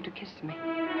want you to kiss me.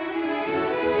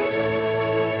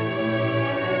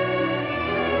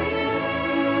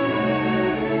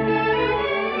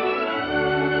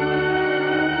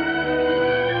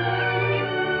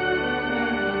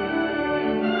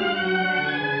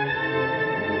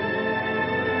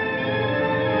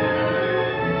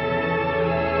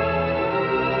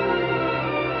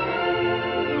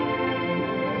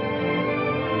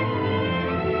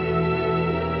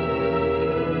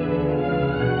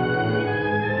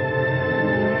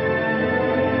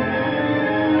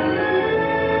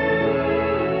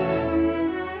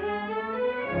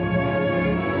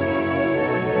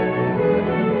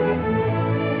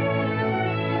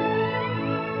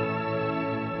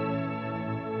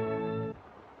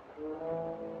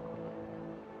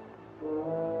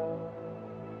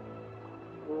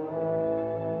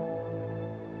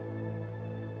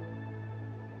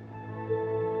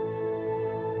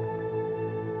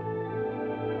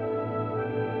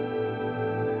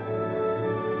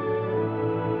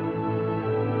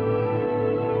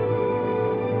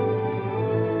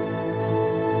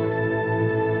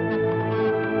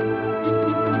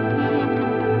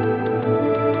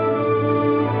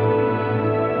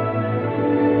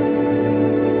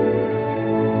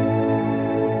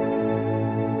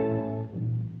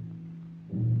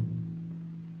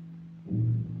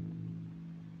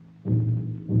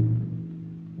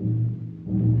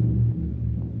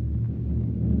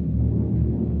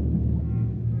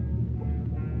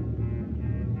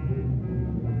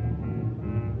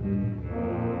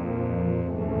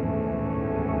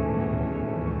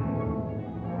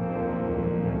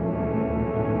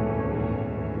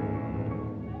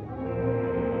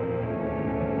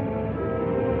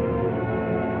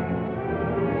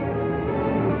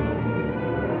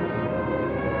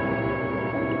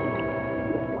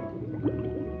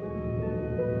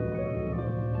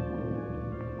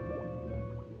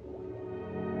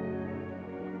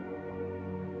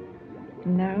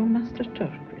 Now, Master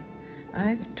Torquil,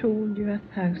 I've told you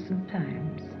 1,000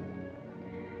 times.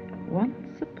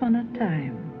 Once upon a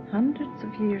time, hundreds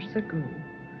of years ago,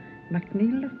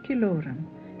 MacNeil of Kiloran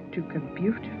took a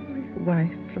beautiful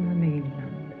wife from the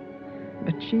mainland,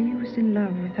 but she was in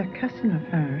love with a cousin of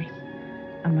hers,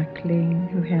 a MacLean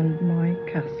who held my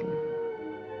castle.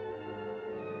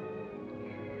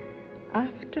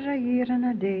 After a year and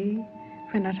a day,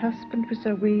 when her husband was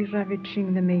away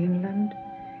ravaging the mainland,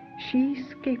 she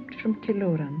escaped from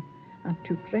Kiloran and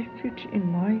took refuge in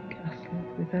my castle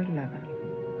with her lover.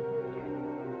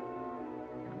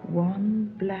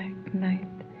 One black night,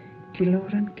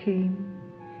 Kiloran came.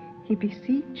 He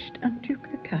besieged and took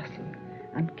the castle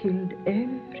and killed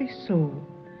every soul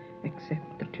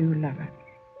except the 2 lovers.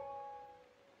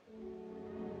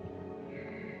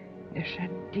 There's a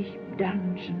deep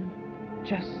dungeon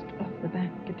just off the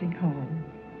banqueting hall.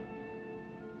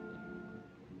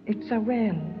 It's a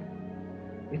well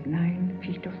with 9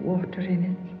 feet of water in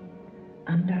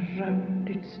it and a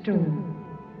rounded stone,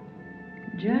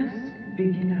 just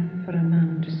big enough for a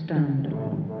man to stand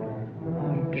on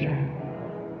or drown.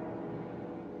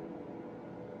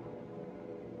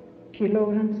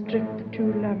 Kiloran stripped the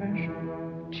 2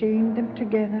 lovers, chained them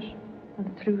together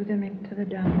and threw them into the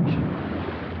dungeon.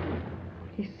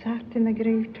 He sat in the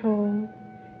great hall,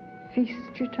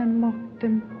 feasted and mocked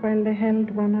them while they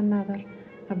held one another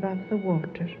above the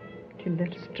water till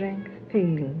their strength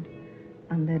failed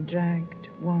and they dragged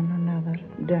one another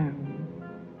down.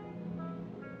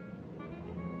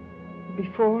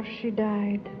 Before she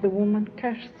died, the woman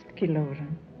cursed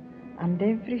Kiloran and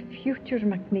every future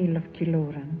MacNeil of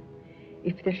Kiloran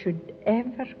if they should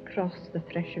ever cross the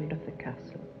threshold of the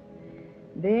castle.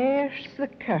 There's the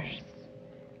curse,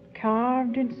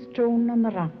 carved in stone on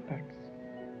the ramparts,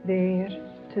 there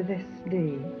to this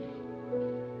day.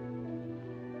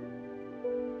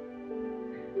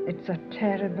 It's a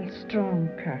terrible strong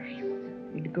curse.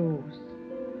 It goes.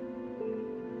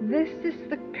 This is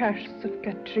the curse of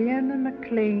Katrina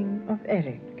MacLean of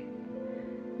Errick.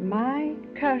 My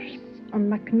curse on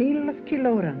MacNeil of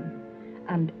Kiloran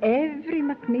and every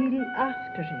MacNeil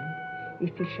after him,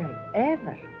 if he shall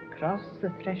ever cross the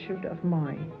threshold of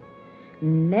Moy,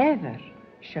 never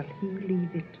shall he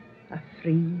leave it a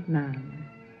free man.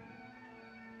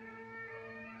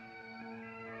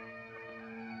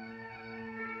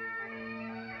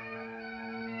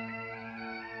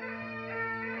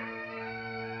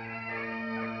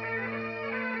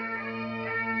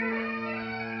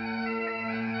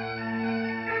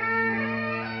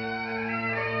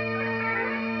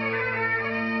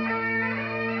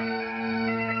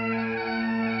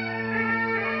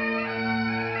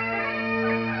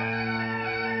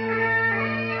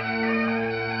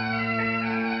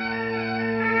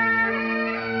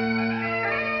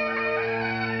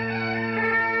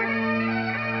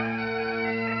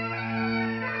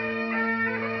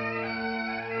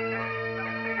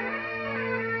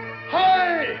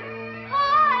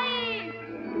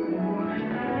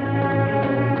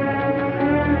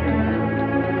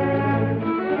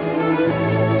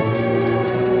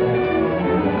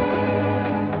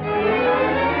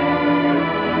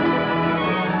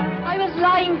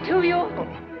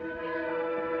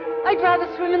 I'd rather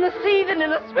swim in the sea than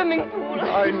in a swimming pool.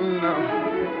 I know.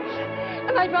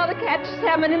 And I'd rather catch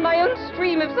salmon in my own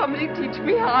stream if somebody teach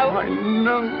me how. I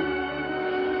know.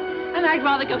 And I'd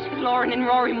rather go to Kiloran in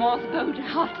Rory Moore's boat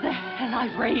after the hell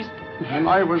I've raised. And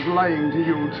I was lying to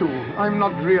you, too. I'm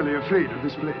not really afraid of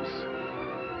this place.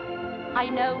 I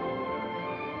know.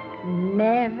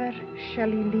 Never shall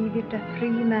he leave it a free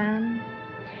man.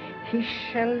 He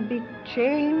shall be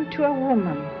chained to a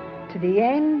woman to the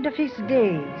end of his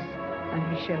days,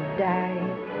 and he shall die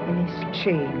in his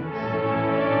chains.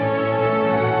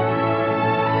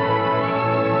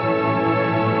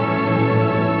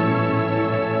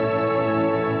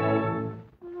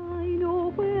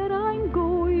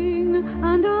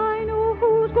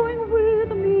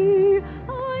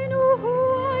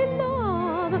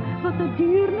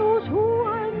 Dear knows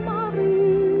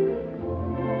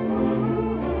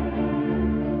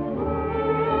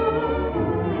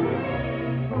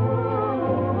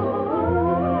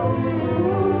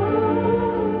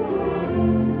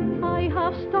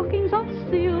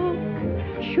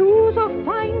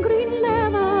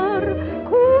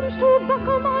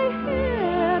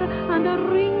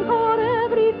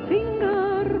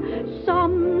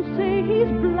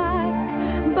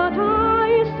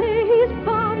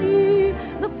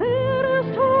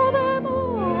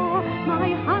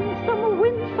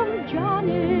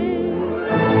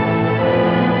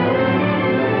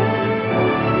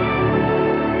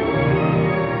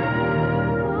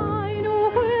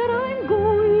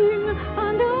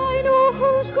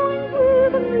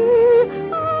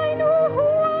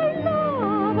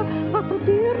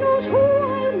who